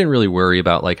 Well, I didn't really worry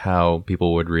about like how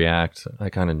people would react. I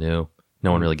kind of knew.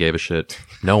 No one really gave a shit.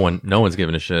 No one's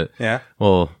giving a shit. Yeah.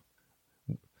 Well,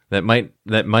 that might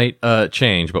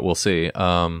change, but we'll see.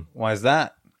 Why is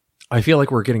that? I feel like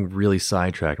we're getting really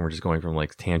sidetracked and we're just going from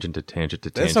like tangent to tangent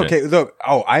to tangent. That's okay. Look,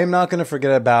 I am not going to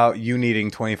forget about you needing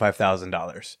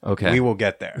 $25,000. Okay. We will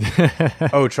get there.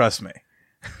 Oh, trust me.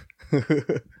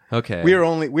 Okay. We are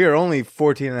only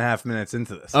 14 and a half minutes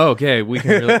into this. Oh, okay. We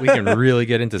can really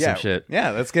get into some shit. Yeah,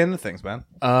 let's get into things, man.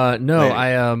 No,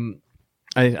 Maybe.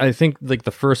 I think like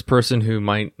the first person who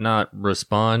might not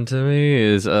respond to me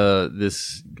is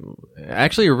this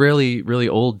actually a really, really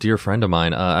old dear friend of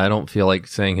mine. I don't feel like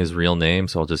saying his real name,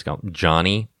 so I'll just call him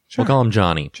Johnny. Sure. We'll call him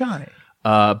Johnny. Johnny.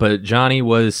 But Johnny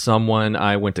was someone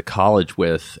I went to college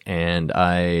with, and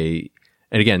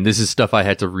again, this is stuff I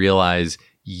had to realize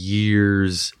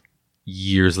years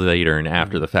later and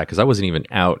after the fact, because I wasn't even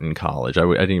out in college. I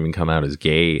didn't even come out as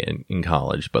gay in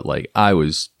college, but like I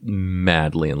was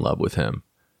madly in love with him,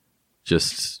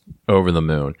 just over the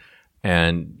moon.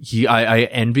 And I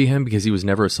envy him because he was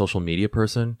never a social media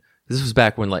person. This was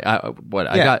back when like I've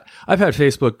had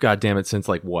Facebook, goddamn it, since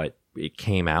like what? It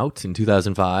came out in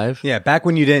 2005. Yeah, back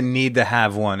when you didn't need to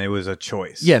have one, it was a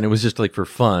choice. Yeah, and it was just like for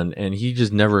fun, and he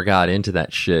just never got into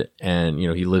that shit. And you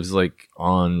know, he lives like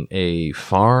on a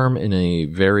farm in a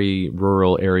very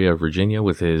rural area of Virginia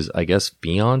with his, I guess,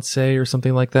 fiance or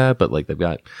something like that. But like they've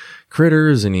got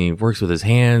critters, and he works with his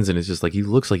hands, and it's just like he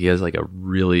looks like he has like a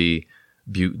really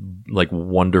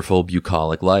wonderful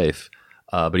bucolic life.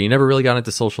 But he never really got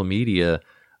into social media.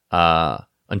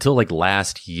 Until like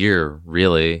last year,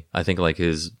 really. I think like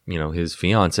his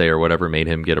fiance or whatever made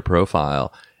him get a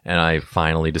profile, and I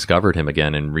finally discovered him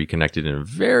again and reconnected in a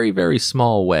very, very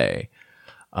small way.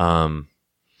 But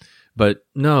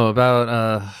no,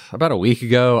 about a week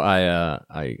ago,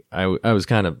 I was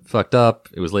kind of fucked up.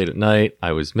 It was late at night.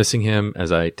 I was missing him,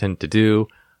 as I tend to do,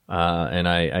 and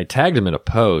I tagged him in a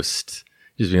post.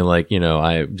 Just being like, you know,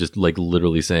 I just like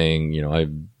literally saying, you know,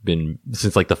 I've been,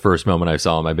 since like the first moment I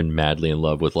saw him, I've been madly in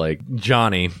love with like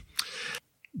Johnny.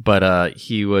 But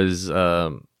he was,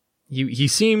 he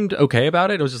seemed okay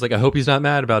about it. It was just like, I hope he's not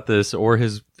mad about this, or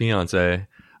his fiance.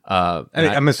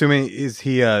 I'm assuming, is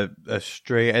he a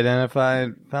straight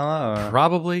identified fella? Or?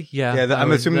 Probably, yeah. Yeah,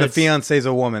 I'm assuming the fiance is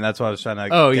a woman. That's what I was trying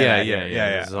to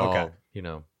yeah. All, okay. You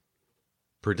know,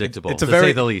 predictable, to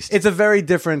say the least. It's a very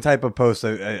different type of post,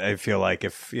 I feel like,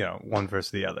 if, you know, one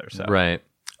versus the other. So. Right.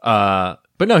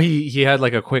 But no, he had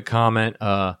like a quick comment.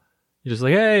 You're just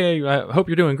like, hey, I hope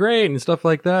you're doing great and stuff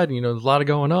like that. You know, there's a lot of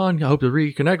going on. I hope to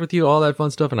reconnect with you, all that fun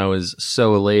stuff. And I was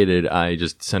so elated. I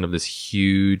just sent him this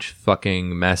huge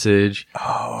fucking message,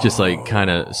 just like kind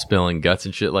of spilling guts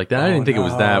and shit like that. I didn't think it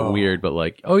was that weird, but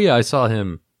like, oh yeah, I saw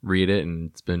him read it,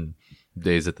 and it's been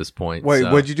days at this point. Wait,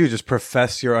 so. what'd you do? Just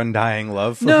profess your undying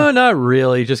love for No, not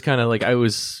really. Just kind of like I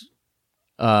was,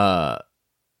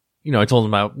 you know, I told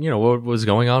him about, you know, what was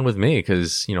going on with me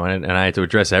because, you know, and I had to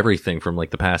address everything from like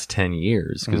the past 10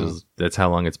 years because that's how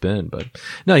long it's been. But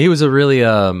no, he was a really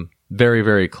very,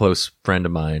 very close friend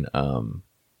of mine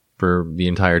for the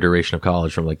entire duration of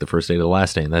college from like the first day to the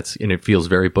last day. And it feels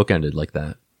very bookended like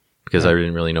that because I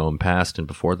didn't really know him past and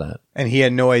before that. And he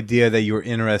had no idea that you were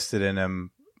interested in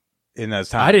him in that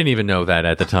time. I didn't even know that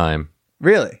at the time.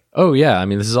 Really? Oh yeah, I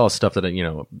mean this is all stuff that you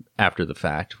know after the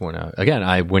fact. When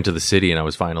I went to the city and I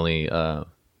was finally,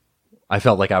 I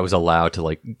felt like I was allowed to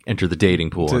like enter the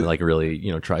dating pool and like really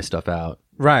you know try stuff out.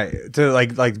 Right, to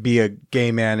like be a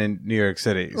gay man in New York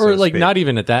City, or like not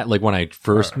even at that. Like when I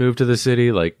first moved to the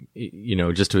city, like you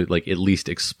know just to like at least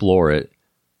explore it,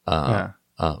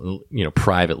 you know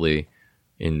privately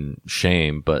in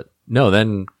shame, but. No,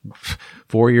 then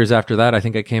 4 years after that, I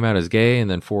think I came out as gay, and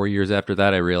then 4 years after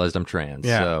that, I realized I'm trans.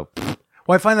 Yeah. So,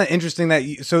 well, I find that interesting that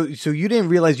so you didn't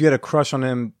realize you had a crush on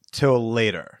him till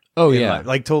later. Oh yeah,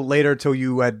 like till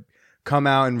you had come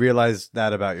out and realized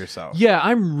that about yourself. Yeah,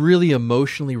 I'm really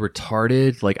emotionally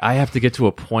retarded. Like I have to get to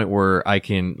a point where I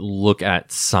can look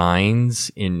at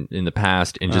signs in the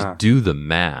past and just do the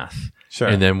math. Sure.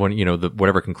 And then when, you know,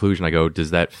 whatever conclusion I go,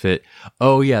 does that fit?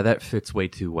 Oh, yeah, that fits way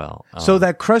too well. So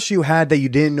that crush you had that you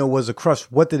didn't know was a crush,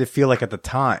 what did it feel like at the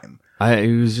time?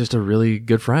 He was just a really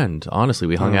good friend. Honestly,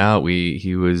 we hung out. He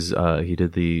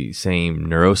did the same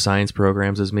neuroscience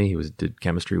programs as me. Did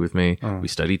chemistry with me. We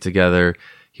studied together.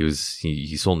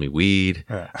 He sold me weed.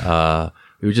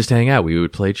 We would just hang out. We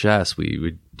would play chess. We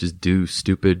would just do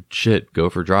stupid shit, go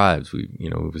for drives.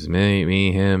 It was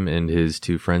me, him, and his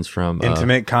two friends from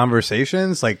intimate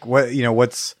conversations. Like what,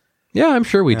 what's. Yeah, I'm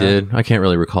sure we did. I can't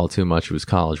really recall too much. It was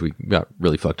college. We got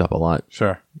really fucked up a lot.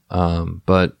 Sure.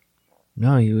 But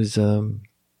no, he was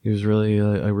really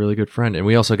a really good friend. And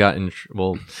we also got in,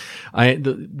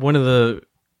 one of the,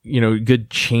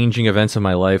 good changing events of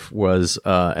my life was,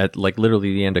 at like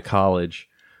literally the end of college.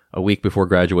 A week before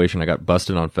graduation, I got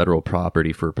busted on federal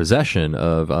property for possession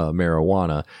of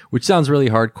marijuana, which sounds really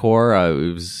hardcore.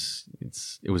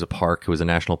 It was a park. It was a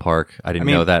national park. I didn't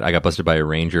know that. I got busted by a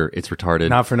ranger. It's retarded.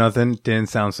 Not for nothing. Didn't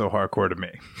sound so hardcore to me.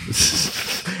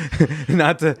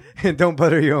 Don't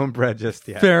butter your own bread just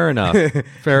yet. Fair enough.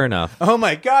 Fair enough. Oh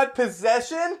my God,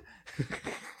 possession?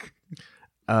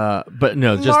 But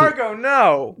no, Margo,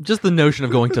 no. Just the notion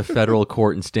of going to federal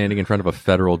court and standing in front of a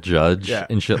federal judge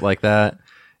and shit like that.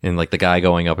 And like the guy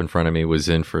going up in front of me was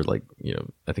in for like,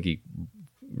 I think he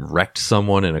wrecked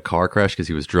someone in a car crash because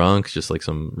he was drunk, just like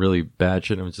some really bad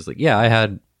shit. And I was just like, yeah, I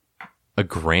had a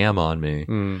gram on me.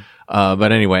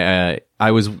 But anyway,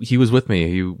 he was with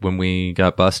me when we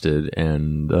got busted,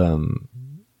 and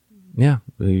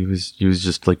he was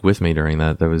just like with me during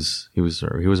that. He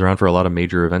was around for a lot of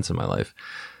major events in my life.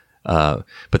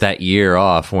 But that year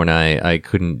off when I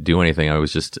couldn't do anything, I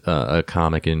was just a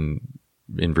comic in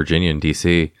Virginia and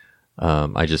DC.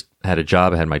 I just had a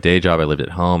job. I had my day job. I lived at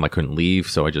home. I couldn't leave.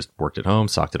 So I just worked at home,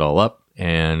 socked it all up.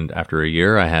 And after a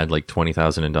year, I had like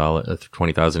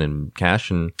 $20,000 in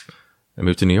cash, and I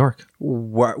moved to New York.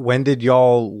 When did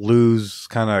y'all lose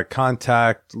kind of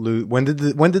contact? When did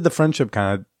the friendship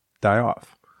kind of die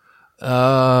off?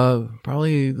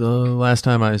 Probably the last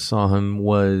time I saw him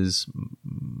was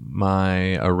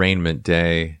my arraignment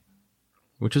day,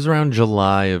 which was around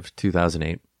July of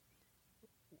 2008.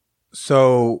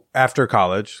 So after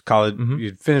college,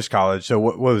 you finished college. So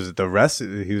what was it? The rest?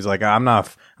 He was like, I'm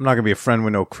not gonna be a friend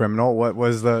with no criminal. What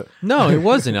was the? No, it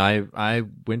wasn't. I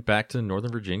went back to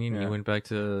Northern Virginia, and he went back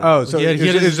to. Oh, so he had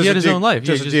his own life.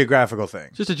 Just a geographical thing.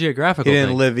 Just a geographical. He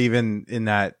didn't thing. live even in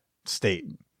that state.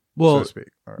 Well, so to speak.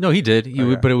 No, he did.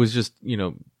 But it was just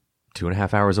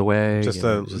 2.5 hours away. Just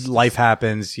life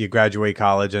happens. You graduate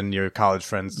college, and your college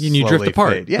friends and you drift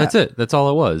apart. Fade. Yeah. That's it. That's all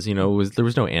it was. There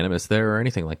was no animus there or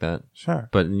anything like that. Sure.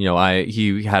 But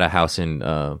he had a house in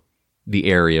the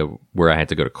area where I had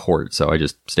to go to court, so I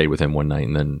just stayed with him one night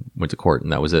and then went to court,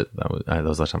 and that was it. That was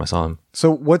the last time I saw him.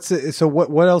 So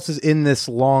what else is in this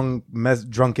long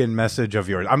drunken message of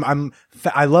yours?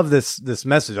 I love this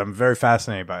message. I'm very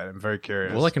fascinated by it. I'm very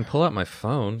curious. Well, I can pull out my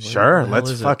phone. Sure,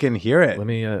 let's fucking hear it. Let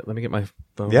me get my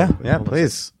phone. Yeah,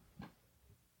 please.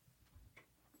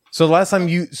 So the last time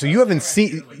you haven't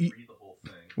seen.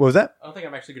 What was that? I don't think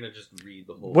I'm actually going to just read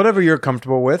the whole. Whatever you're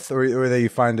comfortable with, or that you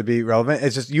find to be relevant.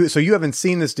 It's just you. So you haven't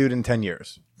seen this dude in 10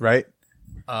 years, right?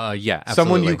 Yeah, absolutely.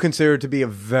 Someone you consider to be a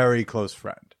very close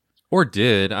friend, or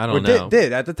did I don't know?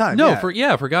 Did at the time? No,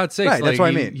 yeah. for God's sakes, Right, that's what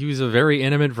I mean. He was a very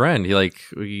intimate friend.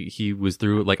 He was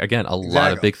through again a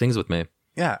lot of big things with me.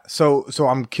 Yeah. So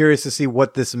I'm curious to see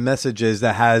what this message is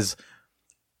that has.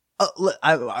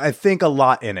 I think a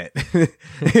lot in it.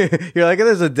 You're like,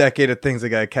 there's a decade of things I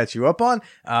gotta catch you up on.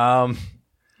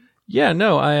 Yeah,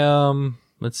 no, I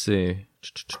let's see.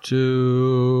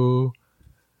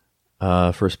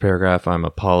 First paragraph, I'm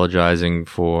apologizing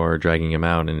for dragging him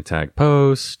out in a tag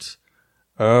post.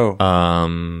 Oh.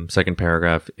 Second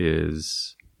paragraph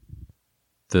is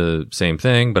the same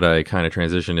thing, but I kind of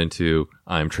transitioned into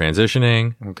I'm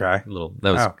transitioning. Okay.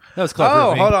 That was clever.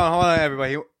 Oh, of me. hold on,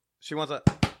 everybody. She wants a.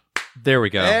 There we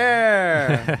go.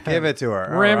 There. Give it to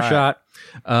her. Ram All right.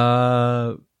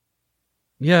 shot.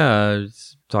 Yeah.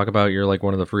 Talk about you're like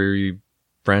one of the free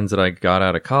friends that I got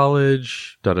out of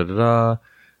college. Da da da da.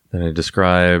 Then I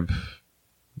describe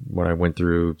what I went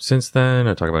through since then.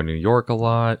 I talk about New York a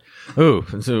lot. Oh,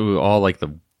 so all like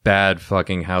the bad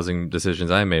fucking housing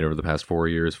decisions I made over the past 8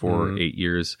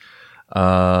 years.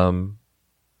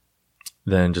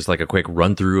 Then just like a quick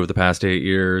run through of the past 8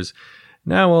 years.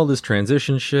 Now all this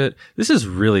transition shit. This is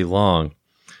really long.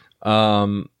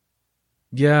 Yeah,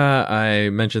 I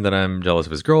mentioned that I'm jealous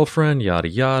of his girlfriend, yada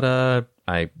yada.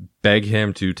 I beg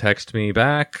him to text me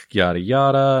back, yada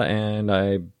yada, and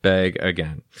I beg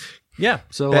again. Yeah,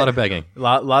 so a lot of begging.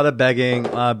 Lot of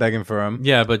begging for him.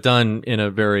 Yeah, but done in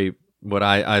a very what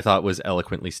I thought was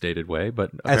eloquently stated way,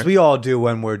 but As we all do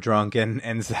when we're drunk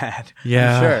and sad.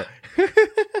 Yeah. I'm sure.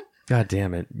 God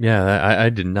damn it. Yeah, I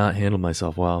did not handle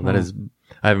myself well. That is,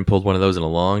 I haven't pulled one of those in a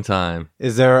long time.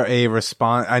 Is there a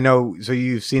response? I know, so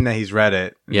you've seen that he's read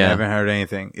it. Yeah. You haven't heard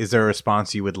anything. Is there a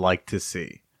response you would like to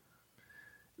see?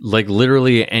 Like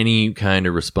literally any kind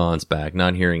of response back.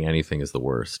 Not hearing anything is the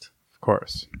worst. Of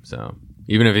course. So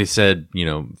even if he said,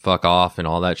 fuck off and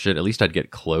all that shit, at least I'd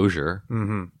get closure.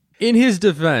 Mm-hmm. In his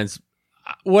defense,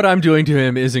 what I'm doing to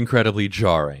him is incredibly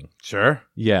jarring. Sure.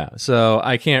 Yeah, so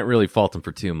I can't really fault him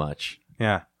for too much.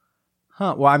 Yeah.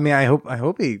 Huh. Well, I mean, I hope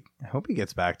he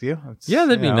gets back to you. Yeah,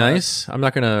 that'd be nice. I'm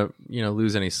not gonna,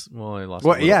 lose any. Well, I lost.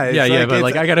 Well, yeah,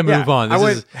 but I got to move on.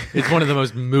 it's It's one of the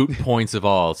most moot points of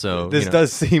all. So this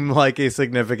does seem like a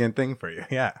significant thing for you.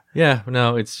 Yeah. Yeah.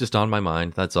 No, it's just on my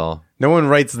mind. That's all. No one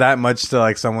writes that much to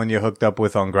like someone you hooked up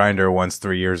with on Grindr once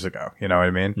 3 years ago. You know what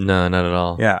I mean? No, not at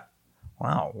all. Yeah.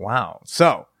 Wow.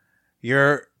 So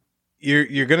you're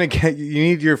gonna get. You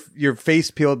need your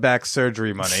face peeled back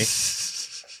surgery money.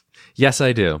 Yes,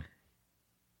 I do.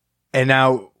 And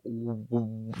now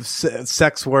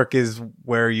sex work is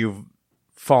where you've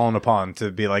fallen upon to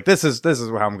be like, this is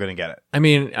how I'm going to get it. I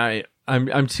mean,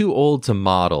 I'm too old to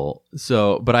model,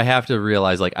 but I have to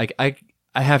realize like I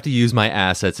have to use my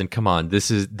assets, and come on,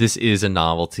 this is a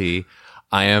novelty.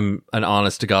 I am an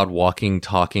honest to God walking,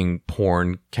 talking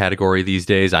porn category these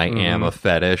days. I am a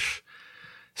fetish.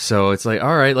 So it's like,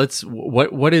 all right,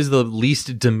 what is the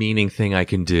least demeaning thing I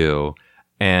can do?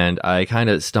 And I kind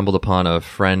of stumbled upon a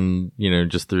friend,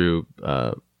 just through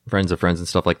friends of friends and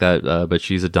stuff like that. But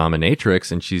she's a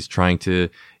dominatrix, and she's trying to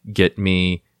get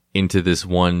me into this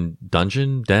one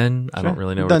den. I don't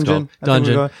really know what it's called.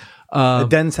 Dungeon. The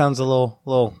den sounds a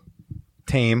little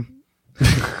tame.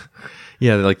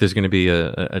 Yeah, like there's going to be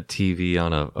a TV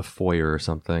on a foyer or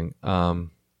something.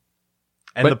 And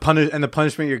the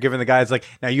punishment you're giving the guy is like,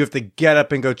 now you have to get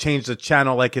up and go change the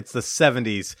channel like it's the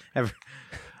 70s.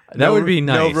 That would be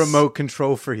nice. No remote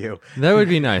control for you. That would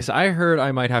be nice. I heard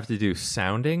I might have to do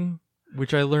sounding,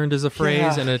 which I learned as a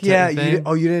phrase and a thing.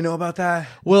 You didn't know about that?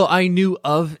 Well, I knew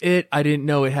of it. I didn't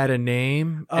know it had a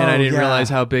name, and I didn't realize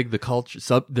how big the culture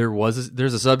there's a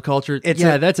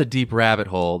subculture. That's a deep rabbit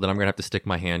hole that I'm gonna have to stick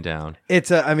my hand down. It's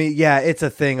a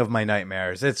thing of my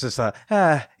nightmares. It's just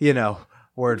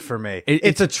word for me.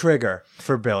 It's a trigger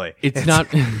for Billy. It's not.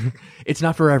 It's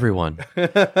not for everyone.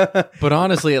 But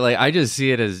honestly, like I just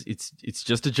see it as it's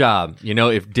just a job.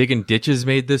 If digging ditches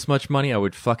made this much money, I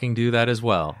would fucking do that as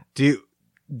well. Do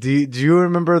you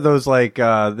remember those like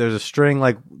there's a string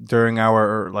like during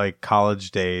our like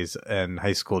college days and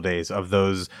high school days of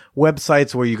those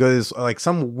websites where you go to this, like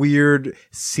some weird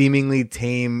seemingly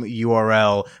tame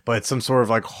URL, but it's some sort of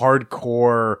like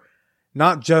hardcore,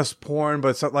 not just porn,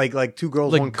 but like two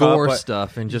girls, like one gore cup,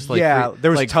 stuff, and just like there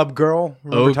was like, Tub Girl.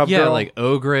 Remember Tub Girl? Like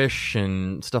Ogrish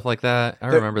and stuff like that. I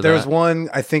remember that. There was one,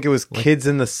 I think it was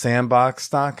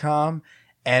kidsinthesandbox.com,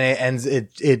 and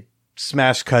it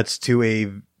smash cuts to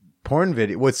a porn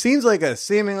video, what seems like a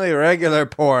seemingly regular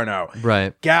porno.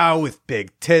 Right. Gal with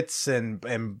big tits and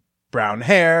brown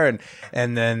hair,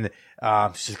 and then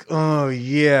she's like, oh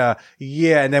yeah,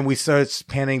 and then we start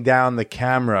panning down the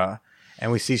camera,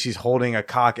 and we see she's holding a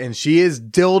cock, and she is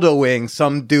dildoing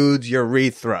some dude's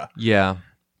urethra. Yeah.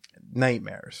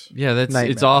 Nightmares. Yeah,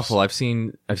 it's awful. I've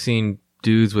seen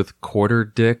dudes with quarter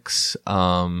dicks,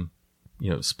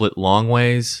 split long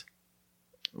ways.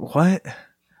 What?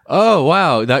 Oh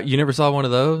wow! That you never saw one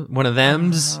of those? One of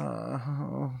them's?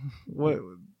 What?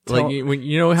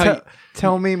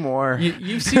 Tell me more.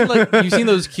 You've seen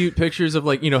those cute pictures of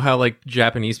how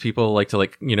Japanese people like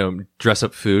to dress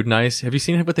up food nice. Have you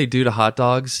seen what they do to hot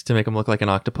dogs to make them look like an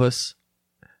octopus?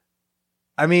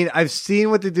 I mean, I've seen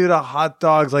what they do to hot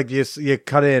dogs. Like you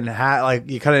cut it in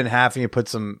half, and you put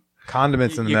some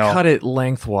condiments in the middle. You cut it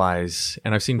lengthwise,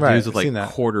 and I've seen dudes with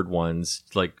quartered ones,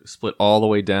 split all the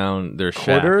way down their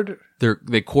quartered. Shaft.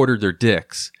 They quartered their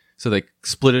dicks, so they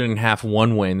split it in half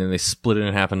one way, and then they split it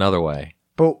in half another way.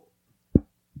 But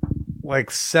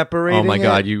separating. Oh my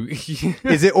god,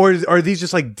 is it, or are these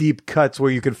just deep cuts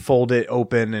where you could fold it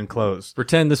open and close?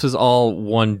 Pretend this was all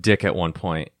one dick at one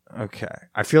point. Okay.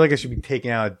 I feel like I should be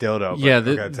taking out a dildo. Yeah,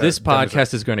 this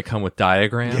podcast is going to come with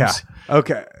diagrams. Yeah.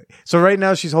 Okay. So right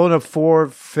now she's holding up 4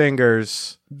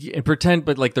 fingers. And pretend,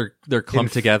 but they're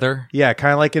clumped together. Yeah,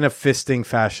 kind of like in a fisting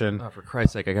fashion. Oh, for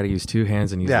Christ's sake, I got to use 2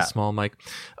 hands and use a small mic.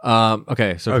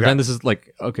 Okay, so pretend this is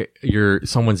you're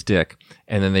someone's dick,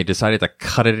 and then they decided to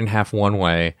cut it in half one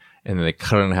way, and then they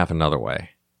cut it in half another way.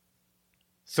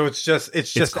 So it's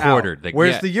just quartered. Out.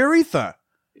 Where's the urethra?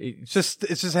 It's just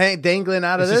dangling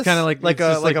out of this, kind of like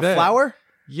a flower.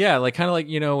 Yeah,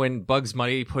 when Bugs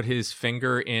Bunny put his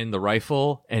finger in the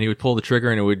rifle and he would pull the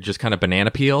trigger and it would just kind of banana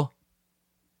peel.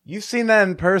 You've seen that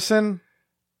in person?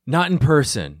 Not in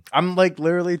person. I'm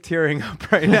literally tearing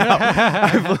up right now.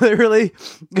 I've literally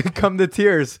come to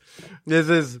tears. This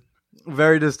is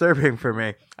very disturbing for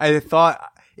me. I thought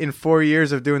in 4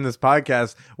 years of doing this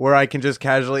podcast, where I can just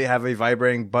casually have a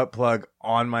vibrating butt plug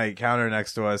on my counter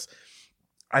next to us,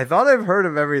 I thought I've heard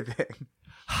of everything.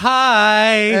 Hi.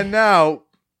 And now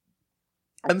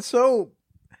I'm so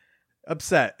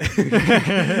upset.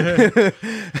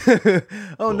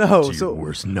 Oh no. Your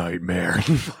worst nightmare.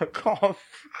 Fuck off.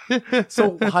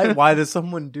 So why does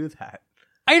someone do that?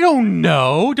 I don't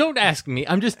know. Don't ask me.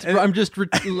 I'm just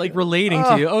relating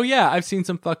to you. Oh yeah, I've seen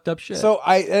some fucked up shit. So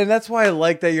and that's why I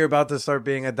like that you're about to start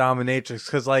being a dominatrix,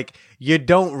 because you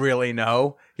don't really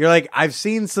know. You're I've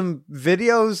seen some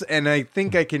videos and I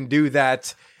think I can do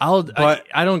that. I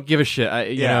don't give a shit.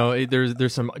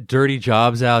 There's some dirty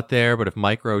jobs out there, but if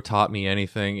micro taught me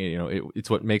anything,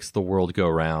 it's what makes the world go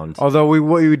round. Although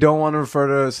we don't want to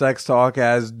refer to sex talk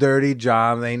as dirty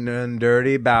jobs. Ain't nothing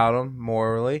dirty about them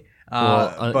morally.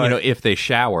 If they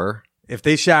shower. If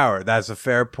they shower, that's a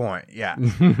fair point. Yeah.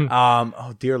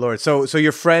 Oh dear Lord. So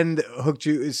your friend hooked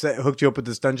you up with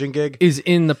this dungeon gig? Is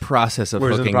in the process of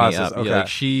hooking me up. Okay. Yeah,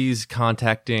 she's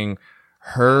contacting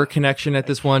her connection at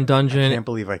this one dungeon. I can't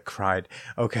believe I cried.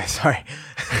 Okay, sorry.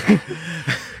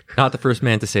 Not the first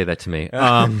man to say that to me.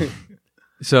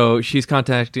 So she's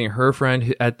contacting her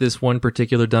friend at this one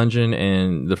particular dungeon,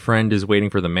 and the friend is waiting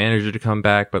for the manager to come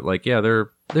back. But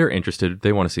they're interested.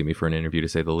 They want to see me for an interview, to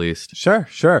say the least. Sure.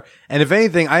 And if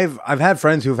anything, I've had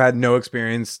friends who've had no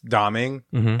experience doming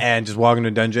and just walk into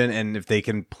a dungeon, and if they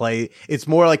can play, it's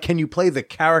more can you play the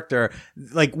character?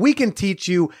 We can teach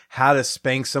you how to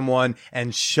spank someone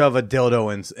and shove a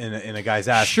dildo in a guy's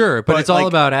ass. Sure, but it's all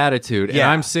about attitude. Yeah.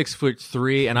 And I'm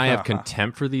 6'3", and I have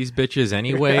contempt for these bitches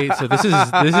anyway. So this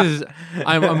is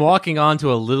I'm walking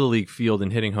onto a little league field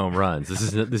and hitting home runs. This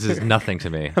is nothing to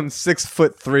me. I'm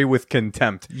 6'3" with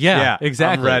contempt. Yeah,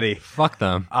 exactly. I'm ready. Fuck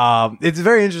them. It's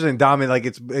very interesting, doming.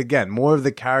 It's again more of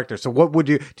the character. So, what would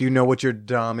do you know what your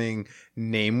doming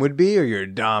name would be, or your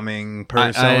doming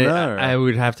persona? I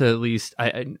would have to at least.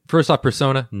 First off,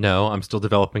 persona. No, I'm still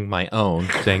developing my own.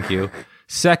 Thank you.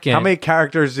 Second, how many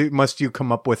characters must you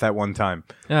come up with at one time?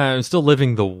 I'm still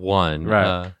living the one.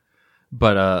 Right.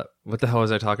 But what the hell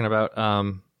was I talking about?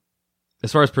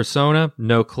 As far as persona,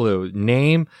 no clue.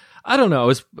 Name. I don't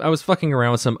know. I was fucking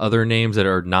around with some other names that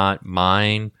are not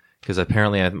mine, because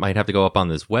apparently I might have to go up on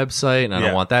this website, and I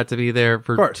don't want that to be there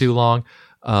for too long.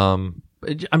 I'm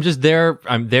just there.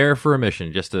 I'm there for a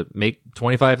mission, just to make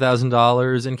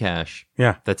 $25,000 in cash.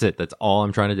 Yeah, that's it. That's all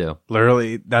I'm trying to do.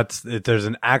 Literally, there's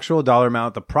an actual dollar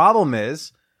amount. The problem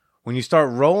is, when you start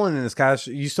rolling in this cash,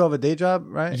 you still have a day job,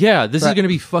 right? Yeah, this is going to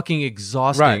be fucking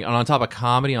exhausting. Right. And on top of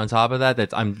comedy, on top of that,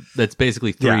 that's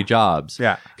basically 3 jobs.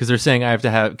 Yeah. Because they're saying I have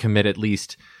to commit at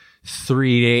least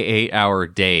 3 to 8 hour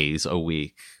days a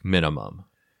week minimum.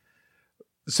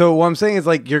 So what I'm saying is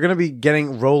like you're going to be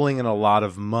rolling in a lot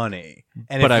of money,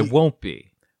 but I won't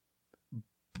be.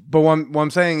 But what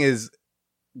I'm saying is,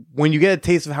 when you get a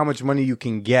taste of how much money you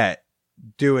can get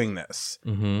doing this,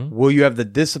 will you have the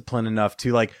discipline enough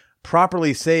to like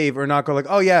properly save or not go like,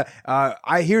 oh yeah,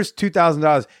 here's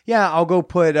 $2,000. Yeah, I'll go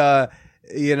put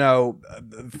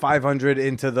 $500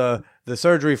 into the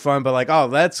surgery fund, but like, oh,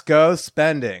 let's go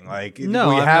spending. Like,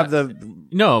 no,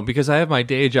 no, because I have my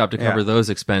day job to cover those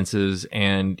expenses,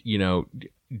 and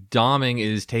doming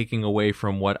is taking away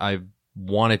from what I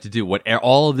wanted to do.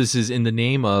 All of this is in the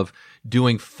name of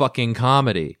doing fucking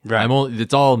comedy. Right.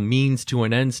 It's all means to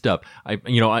an end stuff.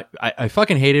 I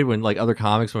fucking hated when like other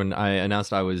comics, when I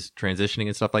announced I was transitioning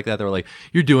and stuff like that, they were like,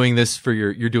 you're doing this for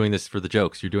the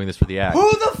jokes. You're doing this for the act.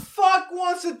 Who the fuck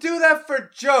wants to do that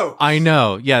for jokes? I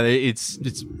know. Yeah.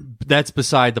 That's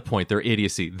beside the point. They're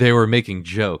idiocy. They were making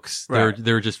jokes. Right.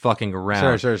 They were just fucking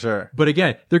around. Sure. But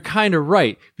again, they're kind of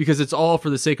right, because it's all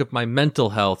for the sake of my mental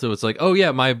health. So it's like, oh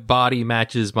yeah, my body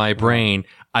matches my brain.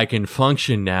 I can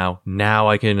function now. Now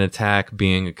I can attack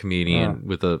being a comedian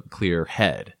with a clear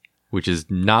head, which is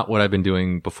not what I've been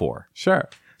doing before. Sure.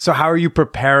 So how are you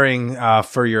preparing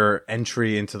for your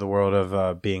entry into the world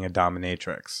of being a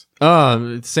dominatrix?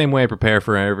 Same way I prepare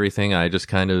for everything. I just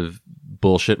kind of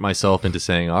bullshit myself into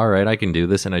saying, all right, I can do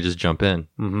this, and I just jump in.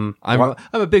 Mm-hmm. I'm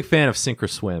a big fan of sink or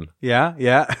swim. Yeah.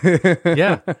 Yeah.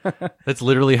 That's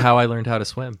literally how I learned how to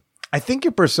swim. I think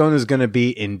your persona is going to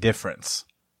be indifference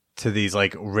to these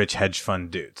like rich hedge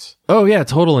fund dudes. Oh yeah,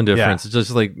 total indifference. It's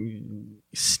just like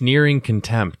sneering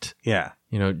contempt. Yeah.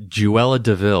 Juella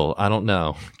DeVille. I don't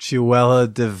know.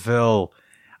 Juella DeVille.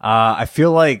 I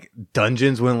feel like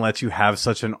Dungeons wouldn't let you have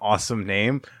such an awesome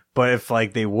name, but if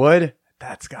like they would,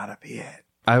 that's gotta be it.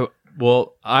 I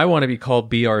want to be called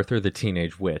B. Arthur the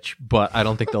Teenage Witch, but I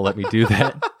don't think they'll let me do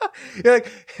that.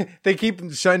 They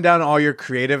keep shutting down all your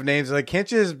creative names. They're like,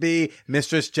 can't you just be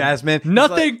Mistress Jasmine?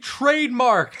 Nothing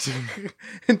trademarked.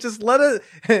 And just let it.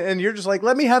 And you're just like,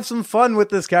 let me have some fun with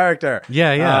this character.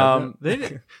 Yeah.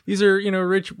 These are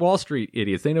rich Wall Street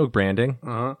idiots. They know branding.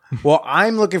 Uh-huh. Well,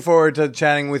 I'm looking forward to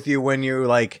chatting with you when you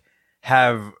like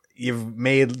you've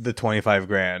made the 25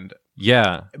 grand.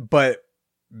 Yeah,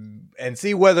 and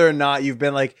see whether or not you've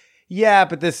been like, yeah,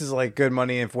 but this is like good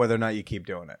money, and whether or not you keep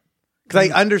doing it. Because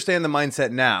I understand the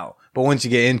mindset now, but once you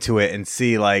get into it and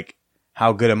see like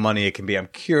how good of money it can be, I'm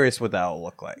curious what that'll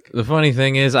look like. The funny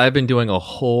thing is, I've been doing a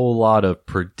whole lot of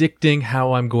predicting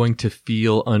how I'm going to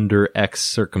feel under X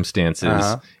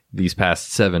circumstances these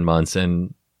past 7 months,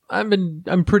 and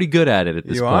I'm pretty good at it at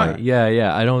this point.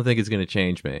 Yeah. I don't think it's going to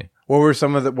change me. What were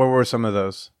some of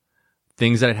those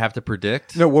things that I'd have to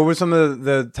predict? No, what were some of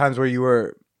the times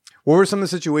where what were some of the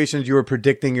situations you were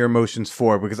predicting your emotions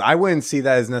for? Because I wouldn't see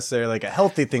that as necessarily like a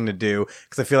healthy thing to do,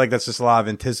 because I feel like that's just a lot of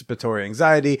anticipatory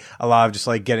anxiety, a lot of just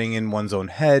like getting in one's own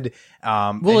head.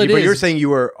 But you're saying you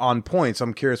were on point, so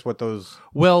I'm curious what those...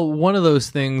 Well, one of those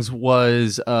things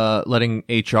was letting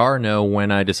HR know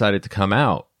when I decided to come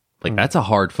out. Like, that's a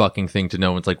hard fucking thing to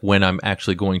know. It's like when I'm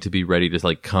actually going to be ready to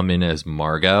like come in as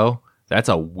Margo. That's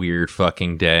a weird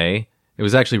fucking day. It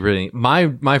was actually really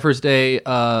my first day,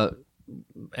 out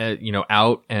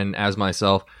and as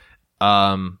myself.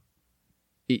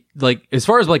 Like as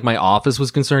far as like my office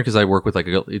was concerned, because I work with like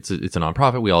it's a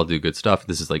nonprofit. We all do good stuff.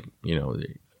 This is like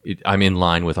I'm in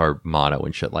line with our motto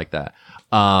and shit like that.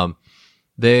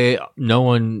 No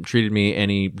one treated me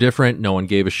any different. No one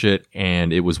gave a shit,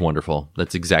 and it was wonderful.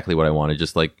 That's exactly what I wanted.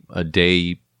 Just like a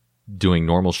day doing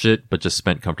normal shit, but just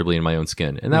spent comfortably in my own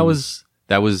skin, and that was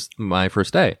my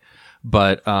first day.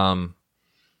 But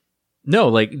no,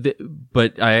 like,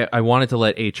 but I wanted to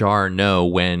let HR know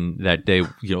when that day,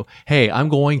 hey, I'm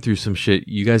going through some shit.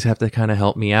 You guys have to kind of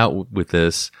help me out with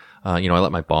this. I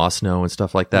let my boss know and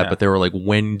stuff like that. Yeah. But they were like,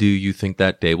 when do you think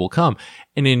that day will come?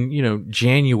 And in,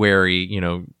 January,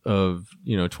 of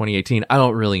 2018, I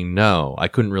don't really know. I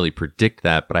couldn't really predict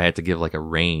that, but I had to give like a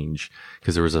range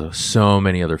because there was so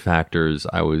many other factors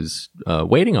I was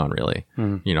waiting on, really.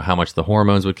 Mm-hmm. How much the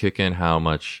hormones would kick in, how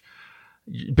much...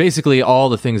 Basically all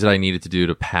the things that I needed to do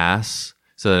to pass.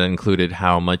 So that included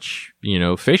how much,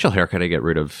 facial hair could I get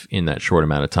rid of in that short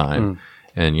amount of time.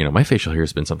 And, my facial hair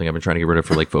has been something I've been trying to get rid of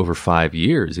for like over 5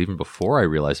 years. Even before I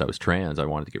realized I was trans, I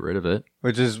wanted to get rid of it.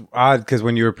 Which is odd because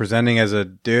when you were presenting as a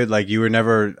dude, like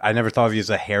I never thought of you as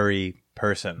a hairy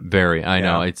person. Very, I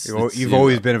know. You've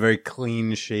always been a very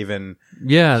clean shaven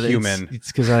human.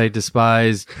 It's because I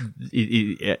despise,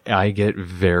 I get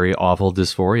very awful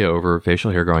dysphoria over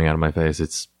facial hair growing out of my face.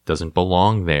 It doesn't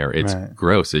belong there. It's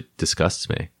gross. It disgusts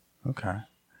me. Okay.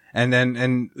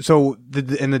 And so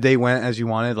the day went as you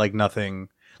wanted, like nothing,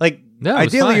 like No, it was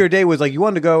ideally fine. your day was like you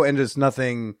wanted to go and just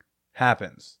nothing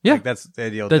happens. Yeah. Like, that's the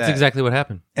ideal That's day. exactly what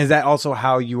happened. Is that also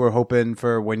how you were hoping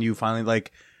for when you finally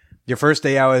like your first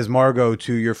day out as Margo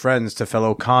to your friends, to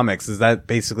fellow comics? Is that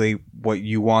basically what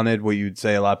you wanted? What you'd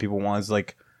say a lot of people want is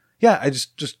like, yeah, it's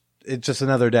just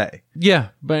another day. Yeah,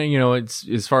 but it's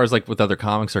as far as like with other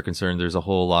comics are concerned, there's a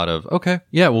whole lot of okay,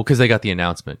 yeah, well, because they got the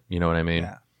announcement, you know what I mean?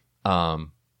 Yeah.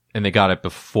 And they got it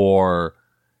before.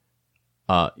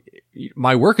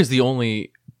 My work is the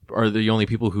only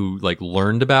people who like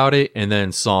learned about it and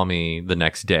then saw me the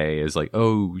next day as like,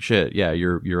 oh shit, yeah,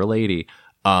 you're a lady.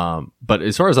 But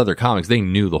as far as other comics, they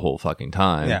knew the whole fucking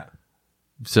time. Yeah.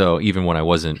 So even when I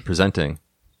wasn't presenting.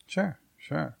 Sure.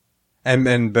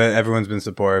 And but everyone's been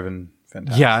supportive and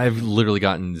fantastic. Yeah, I've literally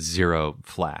gotten zero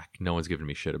flack. No one's giving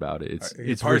me shit about it.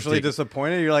 It's partially ridiculous.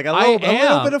 disappointed. You're like a little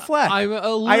bit of flack. I'm a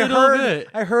little bit.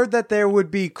 I heard that there would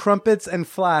be crumpets and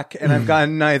flack, and I've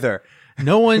gotten neither.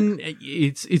 No one,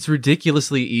 it's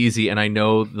ridiculously easy, and I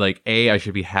know, like, I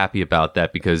should be happy about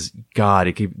that because, God,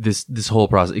 it could, this whole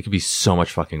process, it could be so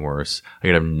much fucking worse. I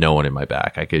could have no one in my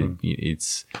back.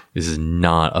 This is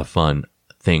not a fun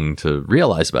thing to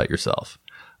realize about yourself.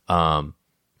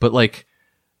 But like,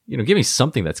 give me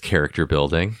something that's character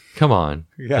building. Come on.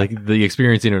 Yeah. Like, the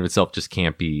experience in and of itself just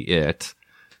can't be it.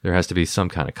 There has to be some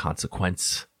kind of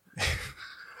consequence.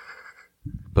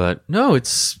 But no,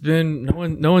 it's been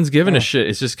no one's given a shit.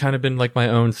 It's just kind of been like my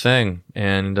own thing,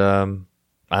 and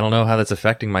I don't know how that's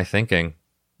affecting my thinking.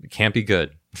 It can't be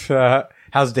good.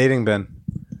 How's dating been?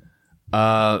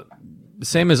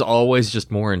 Same as always, just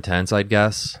more intense, I'd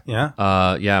guess.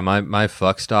 Yeah. Yeah. My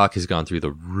fuck stock has gone through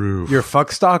the roof. Your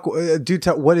fuck stock? Do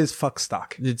tell. What is fuck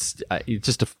stock? It's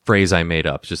just a phrase I made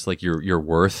up. Just like your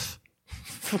worth.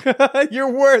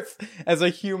 Your worth as a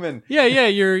human. Yeah,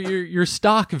 your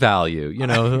stock value,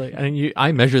 and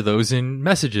I measure those in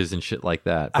messages and shit like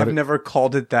that. But I've never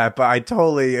called it that, but I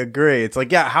totally agree. It's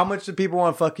like, yeah, how much do people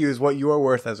want to fuck you is what you are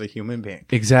worth as a human being.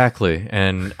 Exactly.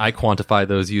 And I quantify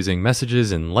those using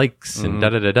messages and likes and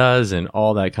da-da-da-das and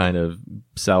all that kind of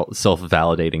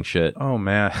self-validating shit. Oh,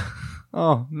 man.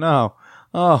 Oh, no.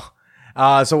 Oh.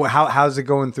 So how's it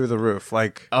going through the roof?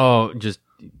 Like, oh, just...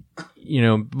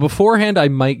 beforehand, I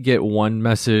might get one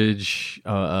message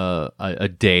a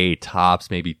day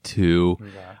tops, maybe two.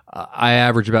 Yeah. I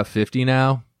average about 50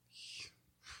 now.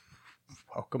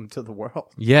 Welcome to the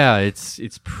world. Yeah, it's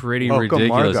pretty ridiculous.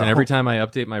 Margo. And every time I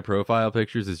update my profile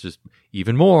pictures, it's just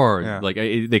even more. Yeah. Like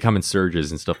they come in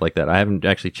surges and stuff like that. I haven't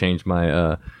actually changed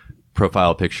my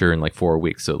profile picture in like 4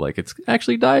 weeks, so like it's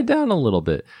actually died down a little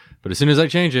bit. But as soon as I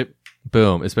change it,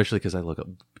 boom! Especially because I look up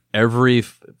every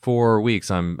 4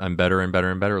 weeks, I'm better and better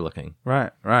and better looking.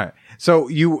 Right. So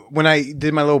when I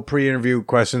did my little pre-interview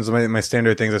questions, my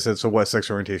standard things, I said, so what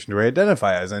sexual orientation do I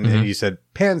identify as? And you said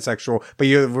pansexual, but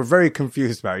you were very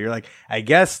confused about it. You're like, I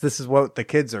guess this is what the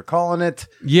kids are calling it.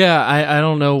 Yeah, I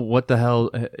don't know what the hell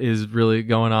is really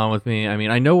going on with me. I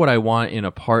mean, I know what I want in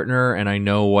a partner, and I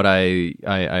know what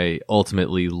I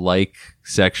ultimately like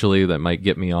sexually that might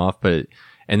get me off,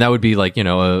 and that would be like,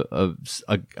 a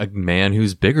man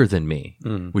who's bigger than me,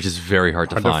 which is very hard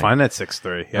to find. Hard to find that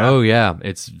 6'3". Yeah. Oh, yeah.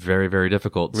 It's very, very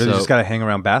difficult. Really just got to hang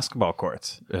around basketball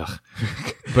courts. Ugh.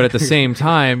 But at the same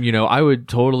time, I would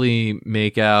totally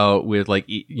make out with like,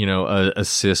 a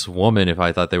cis woman if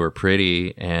I thought they were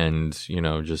pretty and,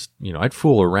 I'd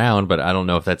fool around, but I don't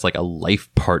know if that's like a life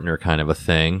partner kind of a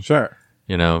thing. Sure.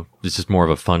 It's just more of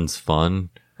a fun's fun.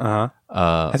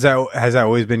 Uh-huh. Has that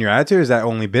always been your attitude? Or has that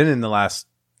only been in the last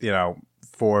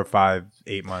 4, 5,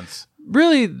 8 months?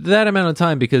 Really, that amount of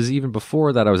time, because even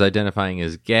before that, I was identifying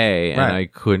as gay, and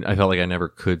right. I felt like I never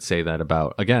could say that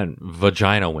about, again,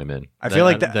 vagina women. I feel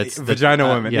like that's vagina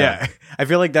women. Yeah. I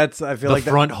feel like the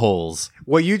front holes.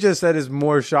 What you just said is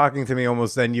more shocking to me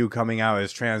almost than you coming out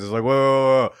as trans. It's like,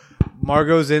 whoa.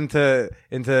 Margo's into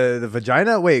the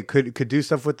vagina. Wait, could do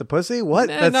stuff with the pussy? What?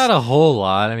 That's not a whole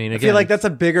lot. I mean, again, I feel like that's a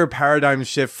bigger paradigm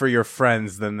shift for your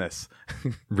friends than this.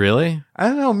 Really? I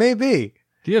don't know. Maybe.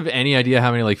 Do you have any idea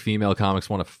how many like female comics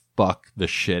want to fuck the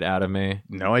shit out of me?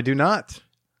 No, I do not.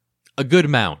 A good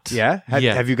amount. Yeah.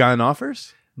 Have you gotten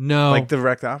offers? No. Like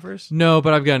direct offers? No,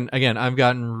 but I've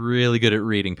gotten really good at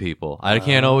reading people. I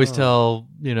can't always tell,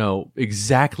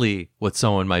 exactly what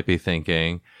someone might be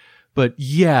thinking. But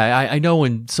yeah, I know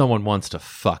when someone wants to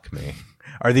fuck me.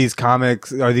 Are these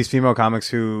female comics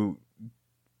who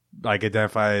like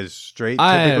identify as straight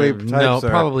typically? No,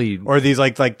 probably. Or are these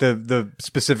like the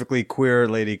specifically queer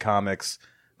lady comics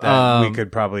that we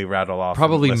could probably rattle off?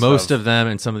 Probably most of them,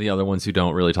 and some of the other ones who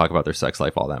don't really talk about their sex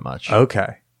life all that much.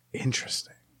 Okay.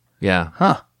 Interesting. Yeah.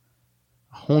 Huh.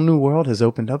 whole new world has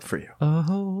opened up for you. A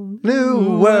whole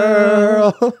New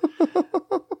world.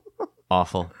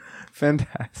 awful.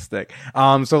 Fantastic.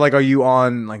 So like, are you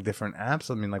on like different apps?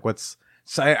 I mean, like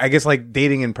I guess like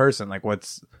dating in person, like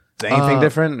is anything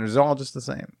different or is it all just the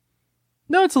same?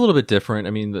 No, it's a little bit different.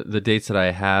 I mean, the dates that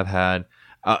I have had,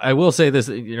 I will say this,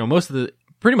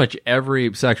 pretty much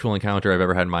every sexual encounter I've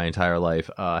ever had in my entire life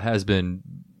has been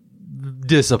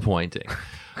disappointing.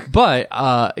 But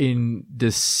in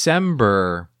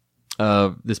December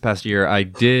of this past year, I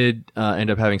did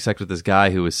end up having sex with this guy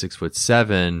who was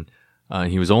 6'7".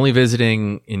 He was only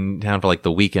visiting in town for like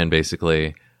the weekend,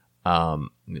 basically.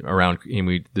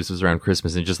 This was around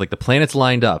Christmas, and just like the planets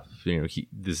lined up.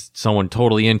 This someone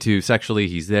totally into sexually.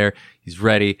 He's there. He's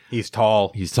ready. He's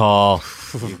tall.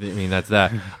 I mean, that's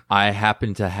that. I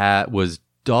happened to was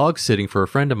dog sitting for a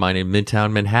friend of mine in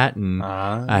Midtown Manhattan.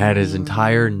 I had his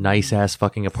entire nice ass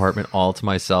fucking apartment all to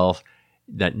myself.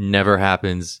 That never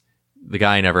happens. The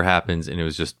guy never happens, and it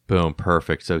was just boom,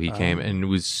 perfect. So he came, and it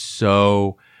was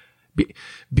so.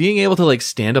 Being able to like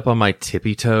stand up on my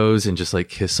tippy toes and just like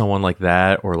kiss someone like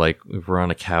that, or like if we're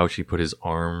on a couch, he put his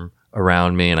arm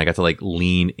around me and I got to like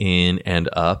lean in and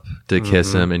up to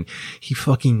kiss him, and he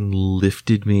fucking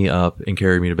lifted me up and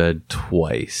carried me to bed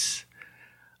twice.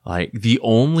 Like the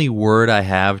only word I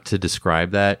have to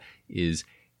describe that is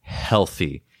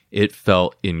healthy. It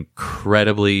felt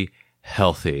incredibly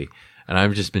healthy, and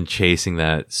I've just been chasing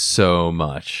that so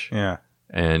much. Yeah,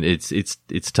 and it's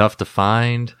tough to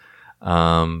find.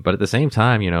 But at the same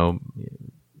time, I'm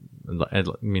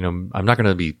not going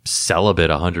to be celibate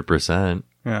 100%.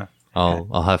 Yeah.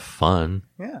 I'll have fun.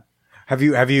 Yeah. Have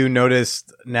you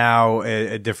noticed now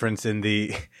a difference in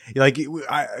the, like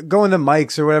going to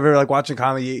mics or whatever, like watching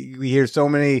comedy, we hear so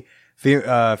many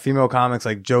female comics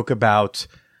like joke about,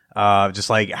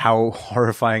 just like how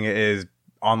horrifying it is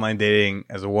online dating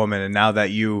as a woman. And now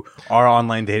that you are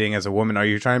online dating as a woman, are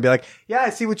you trying to be like, yeah, I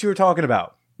see what you were talking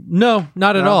about? No,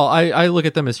 not at all. I look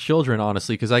at them as children,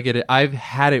 honestly, because I get it. I've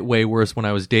had it way worse when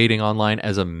I was dating online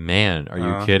as a man. Are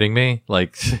you kidding me?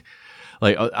 Like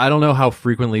I don't know how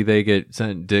frequently they get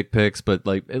sent dick pics, but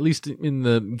like at least in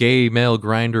the gay male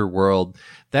grinder world,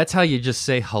 that's how you just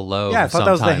say hello. Yeah, I thought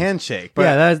that was the handshake. But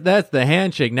yeah, that's the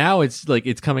handshake. Now it's like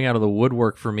it's coming out of the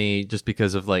woodwork for me just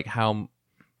because of like how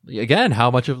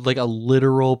much of like a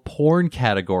literal porn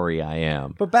category I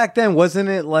am. But back then, wasn't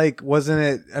it, was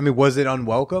it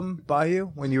unwelcome by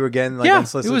you when you were getting like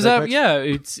unsolicited it was, dick pics? yeah,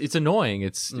 it's annoying.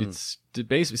 It's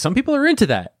basically, some people are into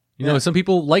that. Some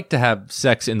people like to have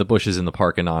sex in the bushes in the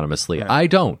park anonymously. Yeah. I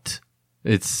don't.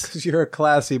 It's 'cause you're a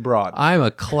classy broad. I'm a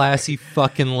classy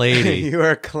fucking lady. You're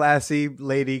a classy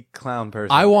lady clown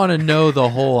person. I want to know the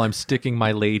hole I'm sticking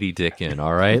my lady dick in.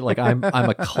 All right, like I'm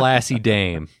a classy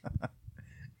dame.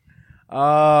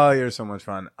 Oh, you're so much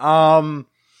fun.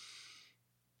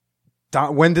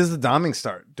 When does the doming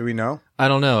start? Do we know? I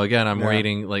don't know. Again, I'm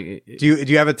waiting. Like, do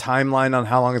you have a timeline on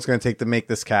how long it's going to take to make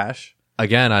this cash?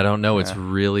 Again, I don't know. Yeah. It's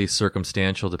really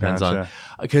circumstantial. Depends on,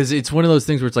 because it's one of those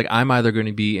things where it's like I'm either going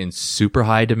to be in super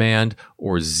high demand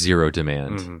or zero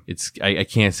demand. Mm-hmm. It's I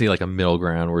can't see like a middle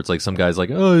ground where it's like some guy's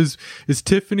like, oh, is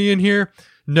Tiffany in here?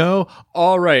 No.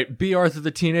 All right, B. Arthur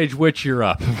the Teenage Witch, you're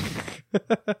up.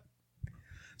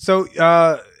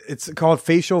 So, it's called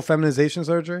facial feminization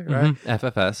surgery, right? Mm-hmm.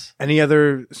 FFS. Any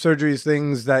other surgeries,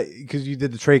 things that, because you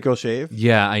did the tracheal shave?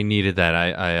 Yeah, I needed that.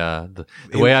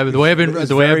 The way I've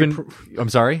been. I'm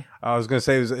sorry. I was going to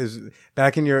say it was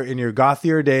back in your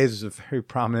gothier days. It was a very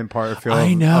prominent part of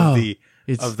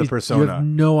the persona. You have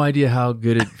no idea how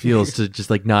good it feels to just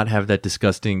like not have that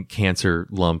disgusting cancer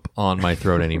lump on my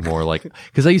throat anymore. Like,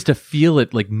 because I used to feel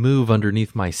it like move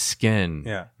underneath my skin.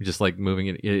 Yeah, just like moving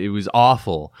it. It was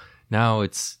awful. Now I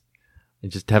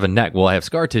just have a neck. Well, I have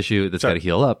scar tissue that's got to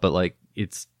heal up, but like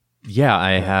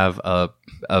I have a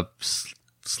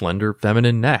slender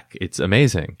feminine neck. It's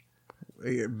amazing.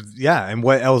 Yeah, and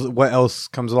what else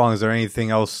comes along? Is there anything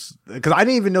else? Because I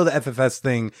didn't even know the FFS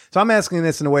thing. So I'm asking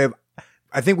this in a way of,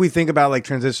 I think we think about like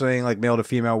transitioning like male to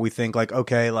female. We think like,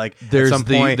 okay, like there's at some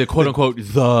point, the quote unquote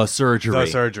the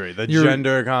surgery, the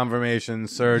gender confirmation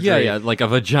surgery. Yeah, like a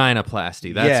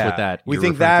vaginoplasty. That's what that. We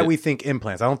think that. We think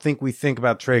implants. I don't think we think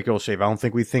about tracheal shave. I don't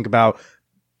think we think about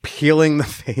peeling the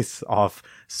face off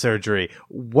surgery.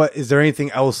 What is there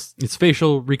anything else? It's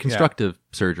facial reconstructive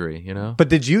surgery, But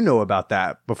did you know about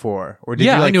that before, or did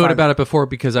you I knew about it before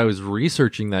because I was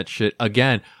researching that shit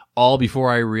again, all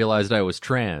before I realized I was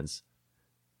trans.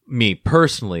 Me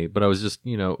personally, but I was just,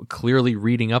 clearly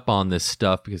reading up on this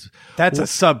stuff because that's a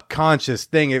subconscious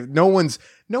thing. If no one's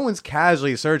no one's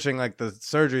casually searching like the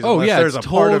surgeries Oh, unless yeah, there's a it's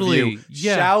part of totally- you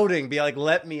yeah. shouting, be like,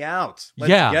 let me out. Let's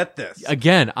Yeah. get this.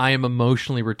 Again, I am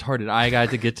emotionally retarded. I got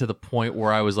to get to the point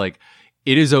where I was like,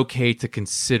 it is okay to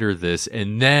consider this.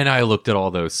 And then I looked at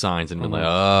all those signs and been like,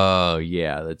 oh,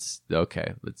 yeah, that's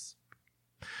okay.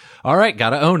 All right, got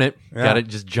to own it. Yeah. Got to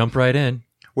just jump right in.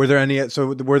 Were there any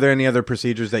other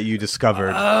procedures that you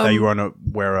discovered that you were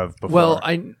unaware of before? Well,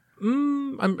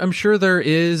 I'm sure there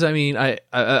is. I mean,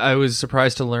 I was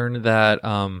surprised to learn that. What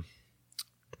am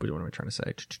I trying to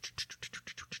say?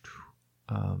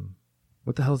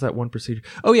 What the hell is that one procedure?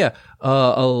 Oh yeah,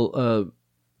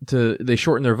 they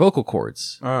shorten their vocal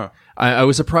cords. I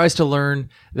was surprised to learn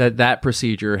that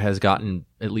procedure has gotten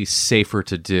at least safer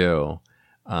to do.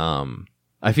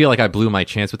 I feel like I blew my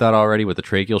chance with that already with the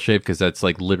tracheal shave, because that's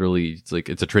like literally it's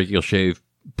a tracheal shave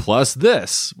plus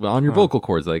this on your vocal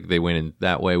cords. Like they went in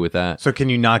that way with that. So can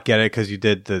you not get it because you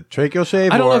did the tracheal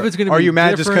shave? I don't know if it's going to be. Are you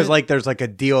mad just different. because like there's like a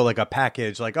deal, like a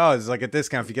package, like it's like a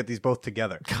discount if you get these both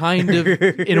together? Kind of,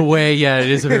 in a way, yeah.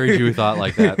 It is a very Jew thought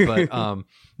like that, but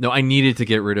no, I needed to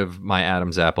get rid of my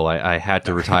Adam's apple. I had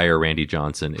to retire Randy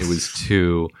Johnson. It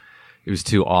was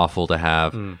too awful to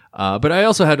have. But I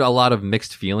also had a lot of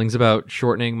mixed feelings about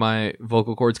shortening my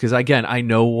vocal cords, because again, I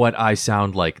know what I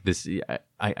sound like.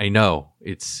 I know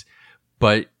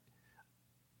but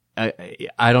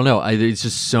I don't know. It's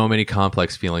just so many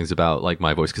complex feelings about like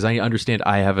my voice, because I understand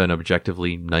I have an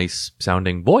objectively nice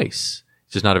sounding voice.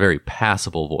 It's just not a very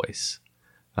passable voice.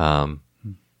 What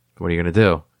are you going to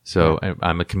do? So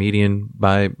I'm a comedian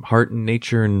by heart and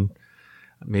nature, and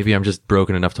maybe I'm just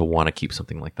broken enough to want to keep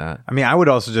something like that. I mean, I would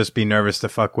also just be nervous to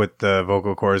fuck with the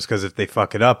vocal cords, because if they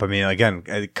fuck it up, I mean, again,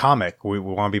 a comic, we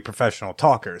want to be professional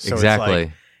talkers. So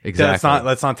Exactly. It's like,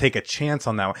 Let's not take a chance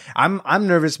on that one. I'm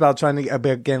nervous about trying to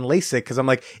again LASIK, because I'm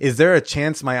like, is there a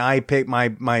chance my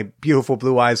beautiful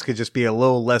blue eyes could just be a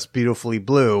little less beautifully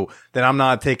blue? Then I'm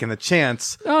not taking the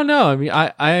chance. Oh no! I mean,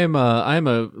 I am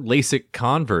a LASIK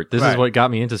convert. This is what got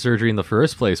me into surgery in the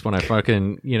first place. When I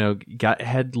fucking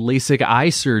had LASIK eye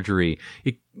surgery.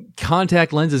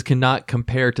 Contact lenses cannot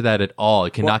compare to that at all.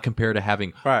 It cannot compare to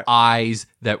having eyes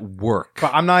that work.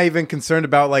 But I'm not even concerned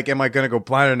about like, am I going to go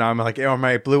blind or not? I'm like, are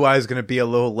my blue eyes going to be a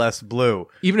little less blue?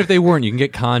 Even if they weren't, you can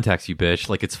get contacts, you bitch.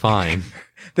 Like, it's fine.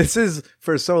 This is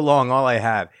for so long all I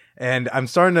had. And I'm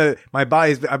starting to, I've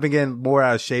been getting more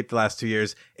out of shape the last 2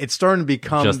 years. It's starting to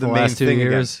become Just the the main last 2 thing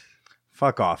years? again.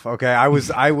 Fuck off. Okay. I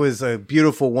was a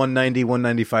beautiful 190,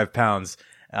 195 pounds.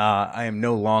 I am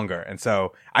no longer. And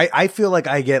so I feel like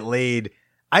I get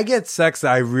sex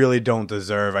that I really don't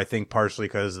deserve. I think partially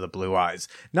because of the blue eyes,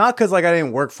 not because like I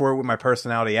didn't work for it with my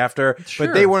personality after,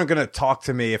 but they weren't going to talk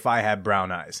to me if I had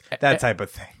brown eyes, that type of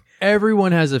thing.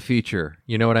 Everyone has a feature.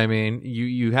 You know what I mean?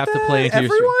 You have to play into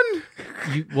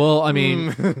everyone? Well, I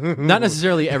mean, not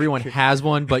necessarily everyone has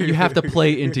one, but you have to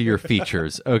play into your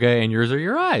features. Okay. And yours are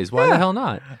your eyes. Why the hell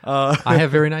not? I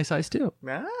have very nice eyes too.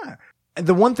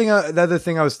 The other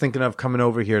thing I was thinking of coming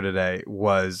over here today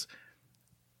was,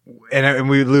 and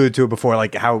we alluded to it before,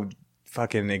 like how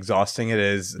fucking exhausting it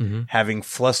is having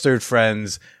flustered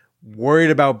friends,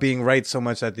 worried about being right so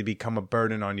much that they become a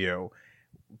burden on you.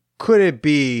 Could it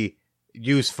be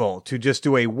useful to just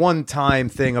do a one-time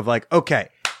thing of like, okay,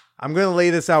 I'm going to lay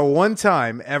this out one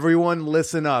time. Everyone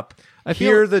listen up.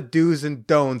 Hear the do's and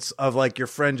don'ts of like your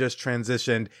friend just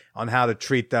transitioned on how to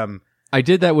treat them. I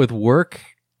did that with work,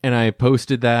 and I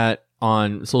posted that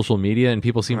on social media, and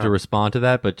people seem to respond to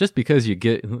that. But just because you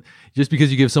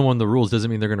give someone the rules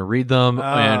doesn't mean they're going to read them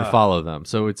and follow them.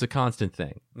 So it's a constant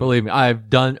thing. Believe me,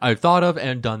 I've thought of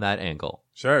and done that angle.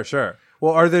 Sure.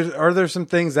 Well, are there some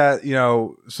things that,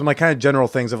 some like kind of general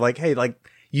things of like, hey, like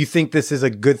you think this is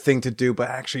a good thing to do, but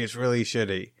actually it's really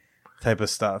shitty type of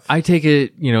stuff? I take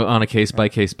it, on a case by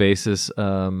case basis.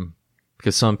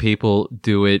 Because some people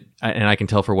do it, and I can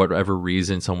tell for whatever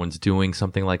reason someone's doing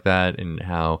something like that, and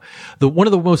how one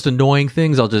of the most annoying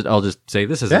things, I'll just say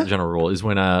this as a general rule, is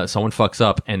when someone fucks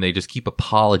up and they just keep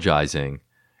apologizing,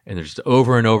 and they're just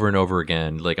over and over and over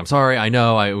again, like, I'm sorry, I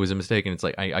know it was a mistake, and it's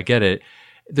like, I get it.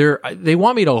 They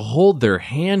want me to hold their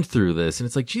hand through this, and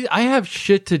it's like, gee, I have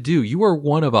shit to do. You are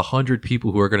one of 100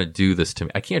 people who are going to do this to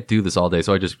me. I can't do this all day,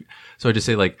 so I just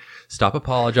say, like, stop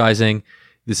apologizing.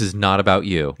 This is not about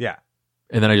you. Yeah.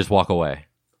 And then I just walk away.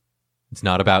 It's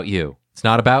not about you. It's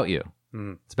not about you.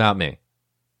 It's about me.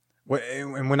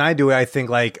 And when I do it, I think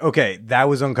like, okay, that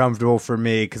was uncomfortable for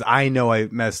me because I know I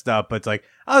messed up. But it's like,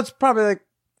 it's probably like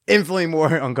infinitely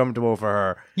more uncomfortable for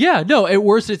her. Yeah, no, at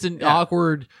worst, it's an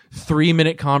awkward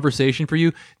 3-minute conversation for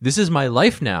you. This is my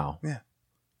life now. Yeah.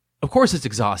 Of course it's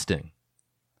exhausting.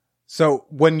 So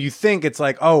when you think it's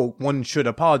like, oh, one should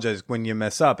apologize when you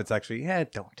mess up, it's actually,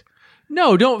 don't.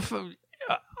 No, don't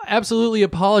absolutely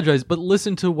apologize, but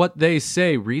listen to what they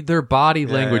say. Read their body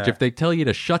language. Yeah. If they tell you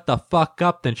to shut the fuck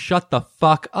up, then shut the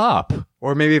fuck up.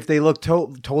 Or maybe if they look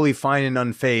totally fine and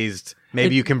unfazed,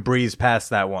 maybe you can breeze past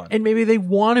that one. And maybe they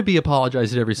want to be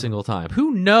apologized every single time.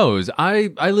 Who knows? I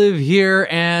live here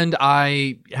and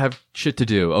I have shit to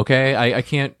do. Okay, I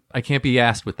can't be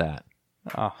asked with that.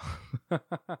 Oh.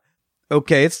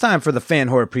 Okay, it's time for the fan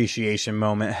whore appreciation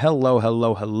moment.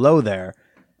 Hello there.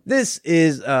 This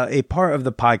is a part of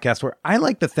the podcast where I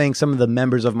like to thank some of the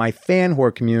members of my fan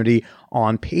whore community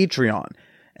on Patreon.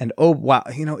 And oh, wow,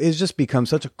 it's just become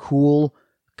such a cool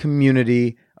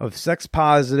community of sex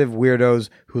positive weirdos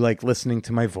who like listening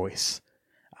to my voice.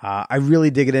 I really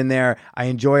dig it in there. I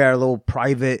enjoy our little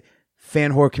private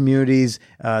fan whore communities,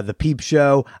 the Peep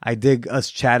Show. I dig us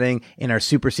chatting in our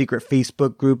super secret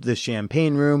Facebook group, the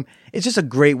Champagne Room. It's just a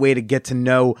great way to get to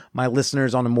know my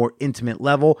listeners on a more intimate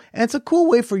level, and it's a cool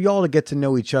way for y'all to get to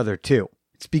know each other too.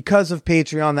 It's because of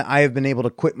Patreon that I have been able to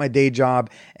quit my day job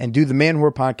and do the Man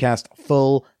Whore podcast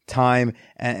full time,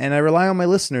 and I rely on my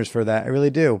listeners for that. I really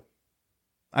do.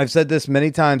 I've said this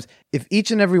many times. If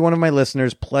each and every one of my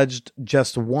listeners pledged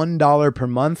just $1 per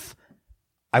month,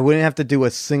 I wouldn't have to do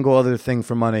a single other thing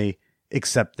for money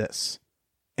except this.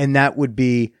 And that would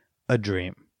be a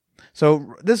dream.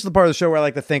 So this is the part of the show where I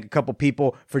like to thank a couple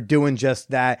people for doing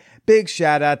just that. Big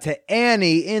shout out to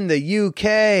Annie in the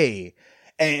UK.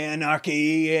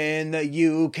 Anarchy in the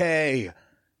UK.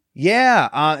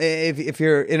 Yeah, if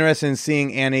you're interested in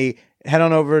seeing Annie, head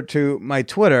on over to my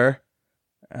Twitter.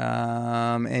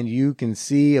 And you can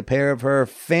see a pair of her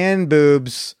fan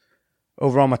boobs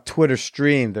over on my Twitter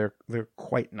stream. They're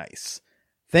quite nice.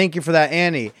 Thank you for that,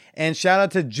 Annie. And shout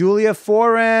out to Julia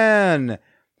Foran.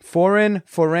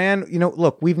 Foran.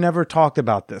 Look, we've never talked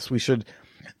about this. We should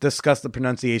discuss the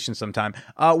pronunciation sometime.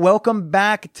 Welcome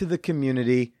back to the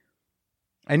community.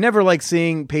 I never like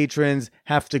seeing patrons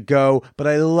have to go, but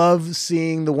I love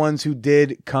seeing the ones who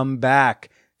did come back.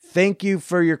 Thank you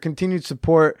for your continued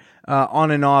support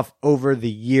on and off over the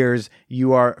years.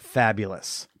 You are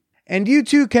fabulous. And you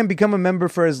too can become a member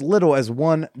for as little as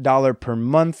 $1 per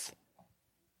month.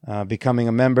 Becoming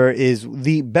a member is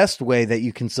the best way that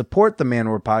you can support the Man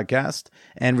Whore podcast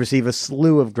and receive a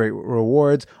slew of great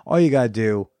rewards. All you got to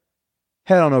do,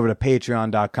 head on over to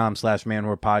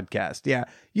patreon.com/manwhorepodcast. Yeah,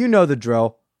 you know the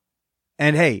drill.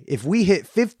 And hey, if we hit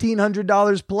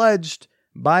 $1,500 pledged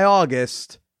by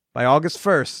August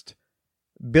 1st,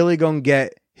 Billy gonna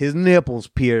get his nipples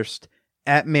pierced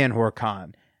at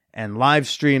ManwhoreCon and live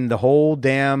stream the whole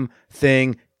damn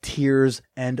thing, tears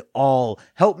and all.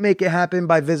 Help make it happen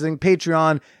by visiting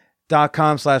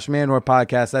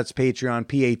patreon.com/manwhorepodcast. That's Patreon,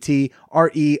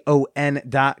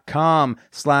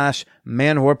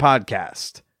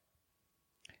 patreon.com/manwhorepodcast.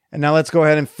 And now let's go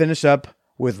ahead and finish up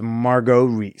with Margo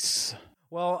Reiss.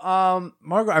 Well,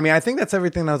 Margo, I think that's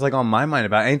everything that was like on my mind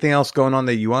about. Anything else going on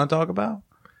that you want to talk about?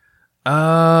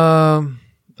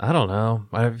 I don't know.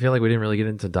 I feel like we didn't really get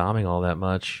into doming all that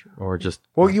much, or just.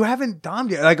 Well, you haven't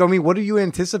domed yet. What are you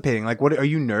anticipating? What are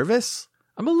you nervous?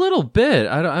 I'm a little bit.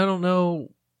 I don't know.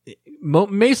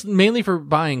 Mainly for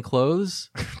buying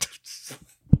clothes.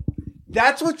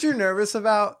 That's what you're nervous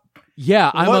about?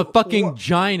 Yeah, I'm a fucking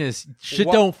giant.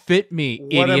 Shit don't fit me,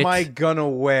 What idiot. am I gonna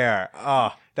wear?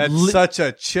 Oh, that's such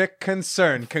a chick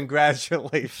concern.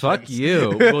 Congratulations. Fuck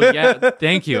you. Well, yeah,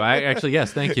 thank you.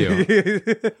 Yes, thank you.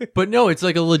 But no, it's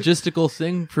like a logistical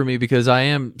thing for me because I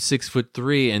am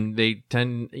 6'3", and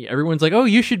everyone's like, "Oh,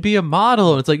 you should be a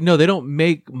model." And it's like, no, they don't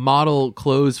make model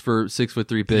clothes for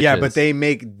 6'3" bitches. Yeah, but they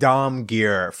make dom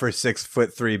gear for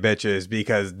 6'3" bitches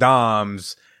because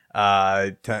doms,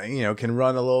 can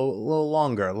run a little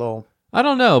longer, a little. I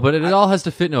don't know, but it all has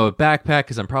to fit in a backpack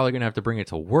because I'm probably going to have to bring it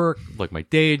to work, like my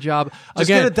day job. Just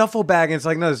get a duffel bag and it's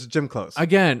like, no, this is gym clothes.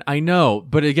 Again, I know,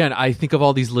 but again, I think of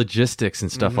all these logistics and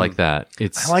stuff like that. I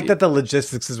like that the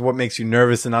logistics is what makes you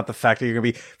nervous and not the fact that you're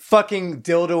going to be fucking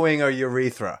dildoing a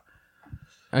urethra.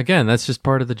 Again, that's just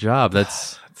part of the job.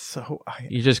 That's so.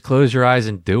 You just close your eyes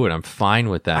and do it. I'm fine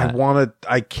with that.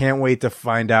 I can't wait to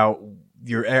find out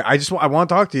I want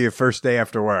to talk to you your first day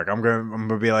after work. I'm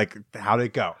gonna be like, how'd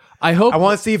it go? I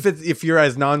want to see if you're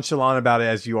as nonchalant about it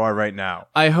as you are right now.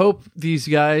 I hope these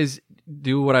guys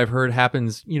do what I've heard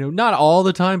happens, not all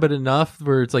the time, but enough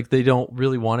where it's like they don't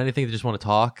really want anything. They just want to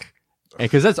talk.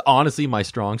 Because that's honestly my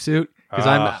strong suit. Because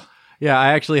I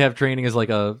actually have training as like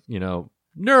a,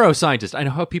 neuroscientist. I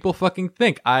know how people fucking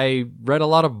think. I read a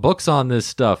lot of books on this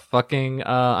stuff. Fucking,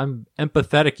 I'm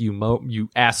empathetic, you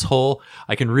asshole.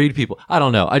 I can read people. I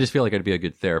don't know. I just feel like I'd be a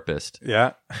good therapist.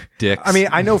 Yeah. Dicks. I mean,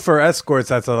 I know for escorts,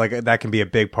 that can be a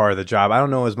big part of the job. I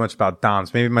don't know as much about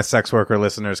doms. Maybe my sex worker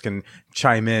listeners can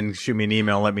chime in, shoot me an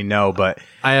email, and let me know. But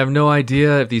I have no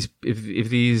idea if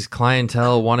these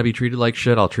clientele want to be treated like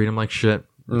shit. I'll treat them like shit.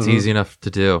 It's easy enough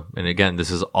to do. And again, this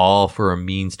is all for a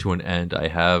means to an end. I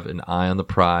have an eye on the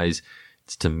prize.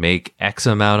 It's to make X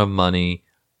amount of money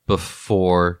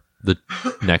before the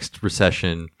next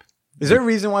recession. Is there a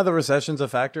reason why the recession's a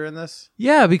factor in this?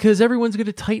 Yeah, because everyone's going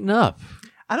to tighten up.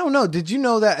 I don't know. Did you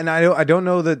know that? And I don't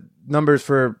know the numbers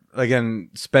for,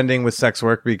 again, spending with sex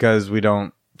work because we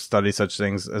don't study such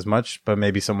things as much, but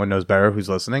maybe someone knows better who's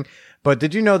listening. But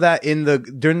did you know that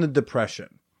during the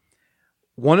Depression,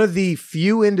 one of the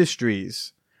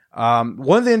industries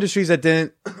that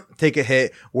didn't take a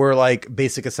hit were like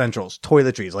basic essentials,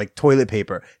 toiletries, like toilet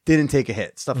paper, didn't take a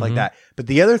hit, stuff like that. But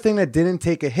the other thing that didn't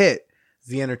take a hit is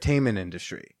the entertainment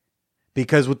industry,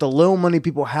 because with the little money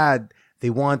people had,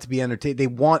 they wanted to be entertained. They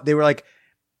were like,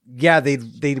 yeah, they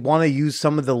want to use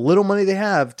some of the little money they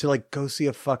have to like go see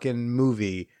a fucking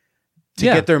movie to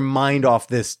get their mind off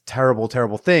this terrible,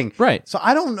 terrible thing. Right. So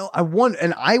I don't know.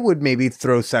 I would maybe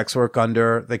throw sex work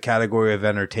under the category of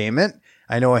entertainment.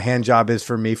 I know a hand job is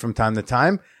for me from time to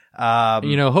time.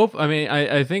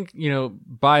 I think,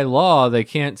 by law, they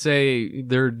can't say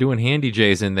they're doing handy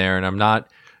J's in there and I'm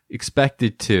not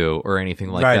expected to or anything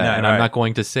like that. I'm not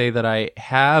going to say that I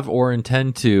have or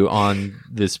intend to on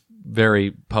this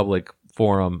very public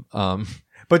forum.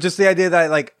 But just the idea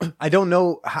that, like, I don't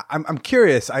know. I'm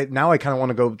curious. Now I kind of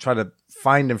want to go try to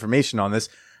find information on this.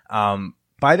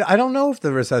 But I don't know if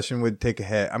the recession would take a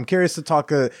hit. I'm curious to talk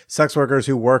to sex workers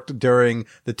who worked during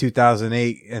the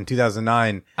 2008 and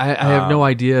 2009. I have no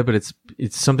idea, but it's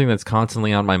something that's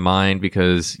constantly on my mind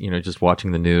because, just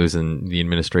watching the news and the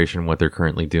administration, what they're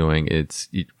currently doing, it's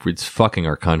fucking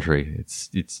our country. It's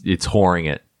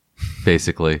whoring it,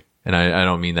 basically. And I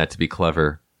don't mean that to be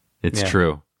clever. It's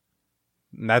true.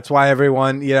 And that's why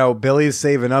everyone, Billy's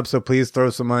saving up, so please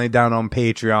throw some money down on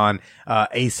Patreon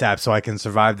ASAP so I can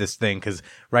survive this thing. Because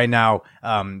right now,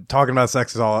 talking about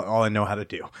sex is all I know how to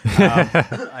do.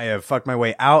 I have fucked my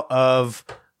way out of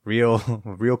real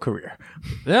career.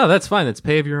 Yeah, that's fine. That's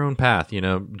pave your own path.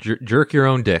 Jerk your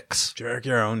own dicks. Jerk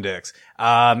your own dicks.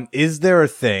 Is there a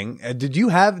thing? Do you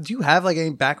have like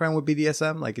any background with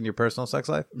BDSM, like in your personal sex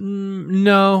life?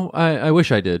 No, I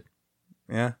wish I did.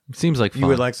 Yeah, seems like fun. You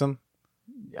would like some.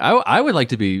 I would like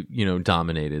to be,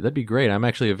 dominated. That'd be great. I'm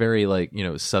actually a very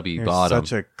subby You're bottom.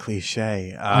 Such a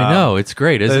cliche. I know, it's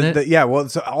great, isn't it? Yeah. Well,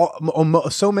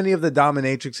 so many of the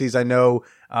dominatrixes I know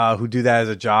who do that as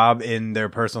a job in their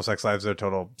personal sex lives are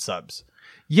total subs.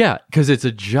 Yeah, because it's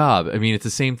a job. I mean, it's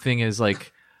the same thing as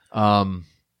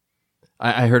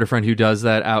I heard a friend who does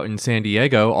that out in San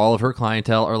Diego. All of her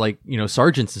clientele are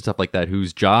sergeants and stuff like that,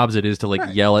 whose jobs it is to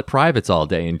yell at privates all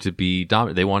day and to be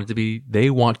They want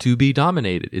to be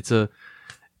dominated.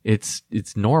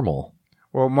 It's normal.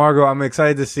 Well, Margo, I'm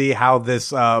excited to see how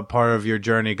this part of your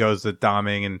journey goes with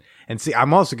doming, and see.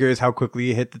 I'm also curious how quickly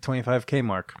you hit the 25K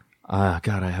mark. God,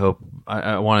 I hope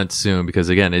I want it soon because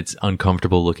again, it's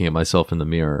uncomfortable looking at myself in the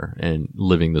mirror and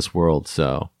living this world.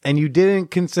 So, and you didn't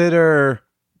consider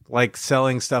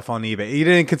selling stuff on eBay. You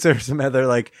didn't consider some other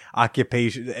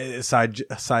occupation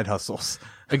side hustles.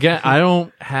 Again, I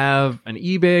don't have an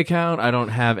eBay account. I don't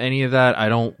have any of that. I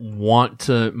don't want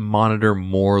to monitor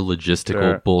more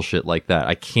logistical bullshit like that.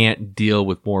 I can't deal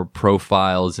with more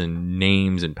profiles and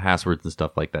names and passwords and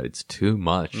stuff like that. It's too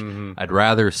much. Mm-hmm. I'd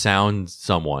rather sound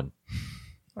someone.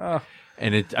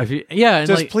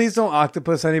 Please don't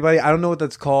octopus anybody. I don't know what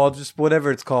that's called. Just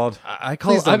whatever it's called. I've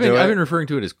been referring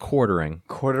to it as quartering.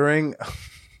 Quartering.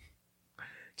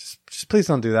 just please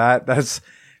don't do that. That's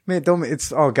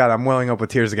oh God, I'm welling up with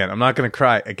tears again. I'm not going to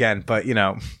cry again, but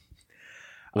Well,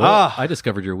 I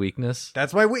discovered your weakness.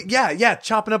 That's my yeah,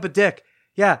 chopping up a dick.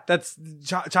 Yeah, that's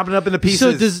chopping it up into pieces.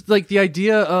 So does the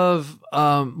idea of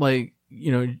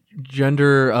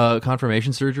gender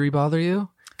confirmation surgery bother you?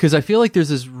 Because I feel like there's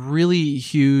this really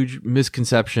huge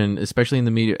misconception, especially in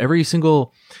the media. Every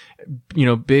single,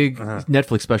 big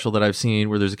Netflix special that I've seen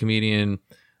where there's a comedian.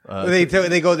 They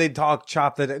talk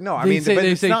chop the dick. No, I mean,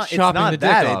 it's not chopping the dick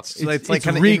off. It's like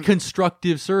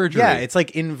reconstructive surgery. Yeah, it's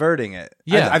like inverting it.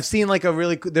 Yeah, I've seen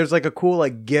there's a cool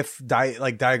GIF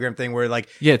diagram thing where it's like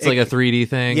a 3D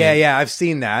thing. Yeah, I've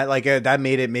seen that. That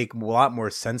made it make a lot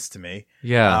more sense to me.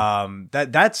 Yeah,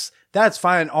 that's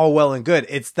fine, all well and good.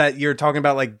 It's that you're talking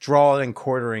about drawing and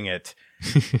quartering it.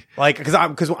 Like,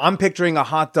 because I'm picturing a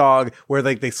hot dog where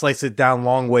like they slice it down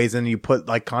long ways and you put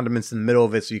like condiments in the middle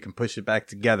of it so you can push it back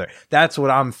together. That's what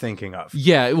I'm thinking of.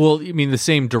 Yeah, well, I mean the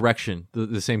same direction,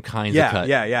 the same kinds of cut.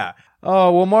 Yeah.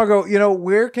 Oh, well, Margo,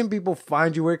 where can people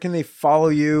find you? Where can they follow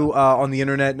you on the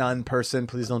internet, not in person?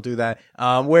 Please don't do that.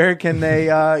 Where can they,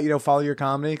 follow your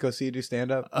comedy? Go see you do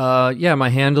stand up? Yeah, my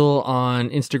handle on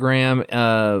Instagram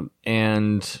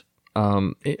and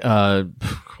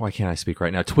why can't I speak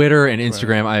right now? Twitter and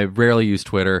Instagram. Right. I rarely use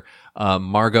Twitter.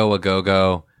 Margo a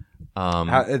go-go.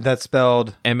 That's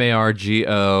spelled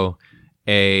MargoAGogo.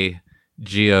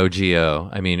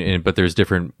 I mean, but there's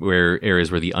different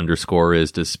areas where the underscore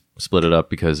is to split it up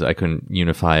because I couldn't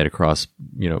unify it across,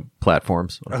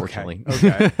 platforms, unfortunately.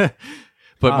 Okay.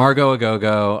 But Margo a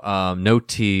go-go, no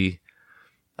T,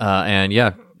 and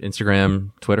yeah,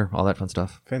 Instagram, Twitter, all that fun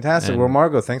stuff. Fantastic. Well,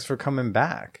 Margo, thanks for coming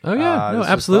back. Oh yeah, no,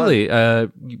 absolutely.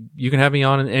 You can have me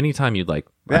on anytime you'd like.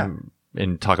 Yeah.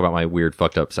 And talk about my weird,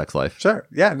 fucked up sex life. Sure.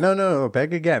 Yeah. No.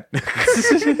 Beg again.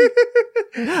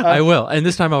 I will. And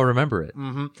this time I'll remember it.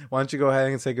 Mm-hmm. Why don't you go ahead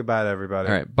and say goodbye to everybody?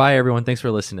 All right. Bye, everyone. Thanks for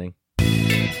listening.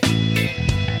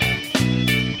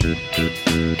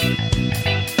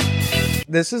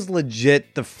 This is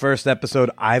legit the first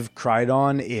episode I've cried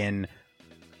on in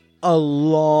a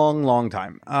long, long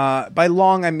time. By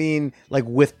long, I mean like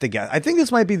with the guest. I think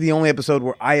this might be the only episode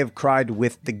where I have cried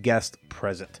with the guest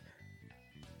present.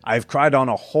 I've cried on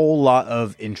a whole lot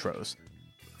of intros.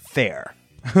 Fair.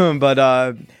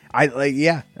 But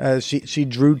she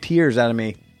drew tears out of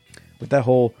me with that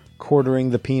whole quartering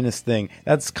the penis thing.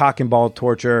 That's cock and ball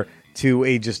torture to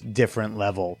a just different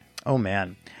level. Oh,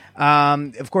 man.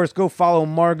 Of course, go follow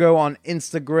Margo on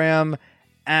Instagram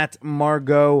at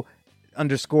Margo_A_go-go.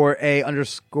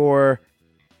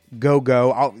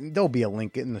 There'll be a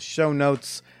link in the show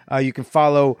notes. You can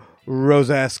follow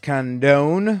Rosa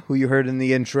Escandone, who you heard in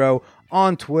the intro,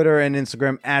 on Twitter and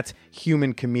Instagram at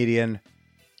Human Comedian.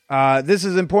 This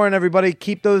is important, everybody.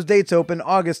 Keep those dates open.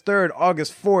 August 3rd,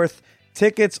 August 4th.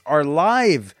 Tickets are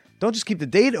live. Don't just keep the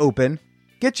date open.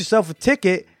 Get yourself a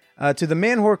ticket to the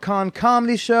Man Whore Con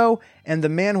comedy show and the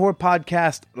Man Whore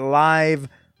podcast live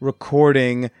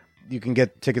recording. You can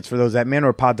get tickets for those at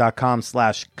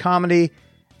manwhorepod.com/comedy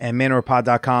and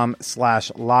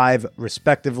manwhorepod.com/live,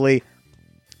 respectively.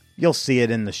 You'll see it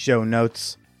in the show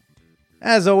notes.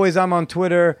 As always, I'm on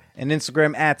Twitter and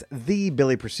Instagram at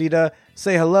TheBillyPresida.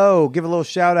 Say hello, give a little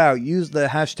shout out, use the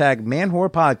hashtag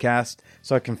ManWhorePodcast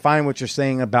so I can find what you're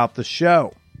saying about the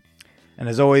show. And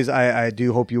as always, I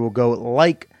do hope you will go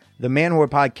like the Man Whore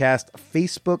Podcast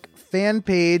Facebook fan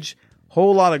page.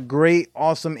 Whole lot of great,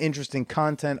 awesome, interesting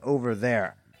content over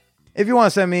there. If you want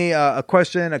to send me a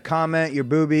question, a comment, your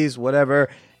boobies, whatever,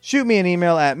 shoot me an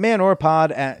email at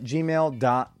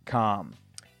manwhorepod@gmail.com.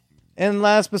 And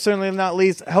last but certainly not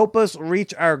least, help us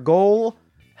reach our goal.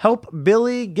 Help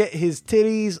Billy get his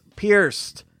titties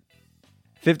pierced.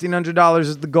 $1,500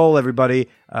 is the goal, everybody.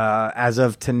 As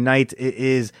of tonight, it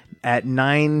is at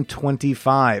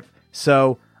 $925.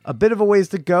 So a bit of a ways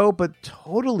to go, but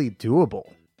totally doable.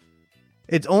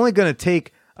 It's only going to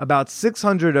take about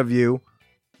 600 of you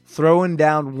throwing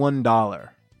down $1.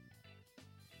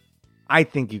 I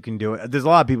think you can do it. There's a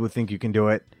lot of people who think you can do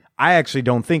it. I actually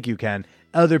don't think you can.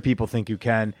 Other people think you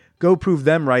can. Go prove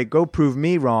them right. Go prove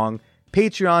me wrong.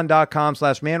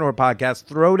 Patreon.com/manwhorepodcast.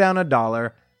 Throw down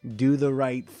 $1. Do the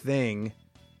right thing.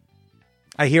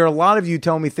 I hear a lot of you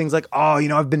tell me things like, oh,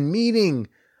 I've been meaning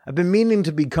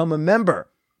to become a member.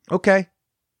 Okay.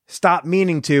 Stop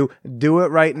meaning to. Do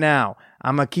it right now.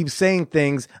 I'm going to keep saying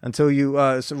things until you,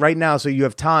 right now, so you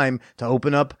have time to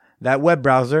open up that web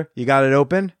browser. You got it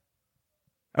open?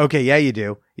 Okay, yeah, you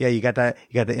do. Yeah, you got that.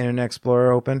 You got the Internet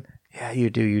Explorer open? Yeah, you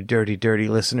do, you dirty, dirty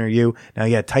listener, you. Now,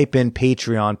 yeah, type in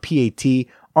Patreon,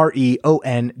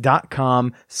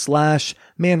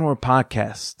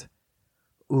 patreon.com/manwhorepodcast.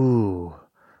 Ooh,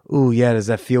 yeah, does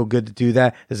that feel good to do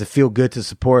that? Does it feel good to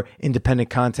support independent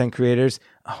content creators?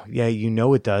 Oh, yeah,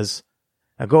 it does.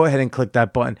 Now go ahead and click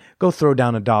that button. Go throw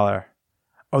down $1.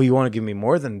 Oh, you want to give me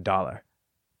more than $1?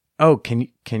 Oh, can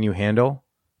you handle?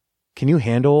 Can you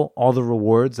handle all the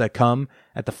rewards that come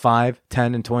at the $5,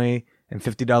 $10, and $20 and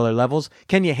 $50 levels?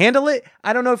 Can you handle it?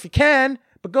 I don't know if you can,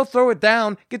 but go throw it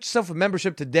down. Get yourself a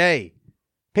membership today.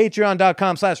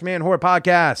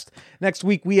 Patreon.com/manwhorepodcast. Next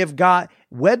week, we have got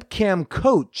webcam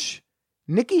coach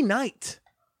Nikki Knight.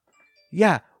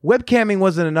 Yeah, webcamming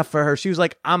wasn't enough for her. She was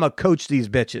like, I'm a coach these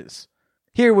bitches.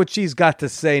 Hear what she's got to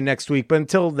say next week. But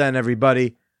until then,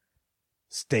 everybody,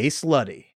 stay slutty.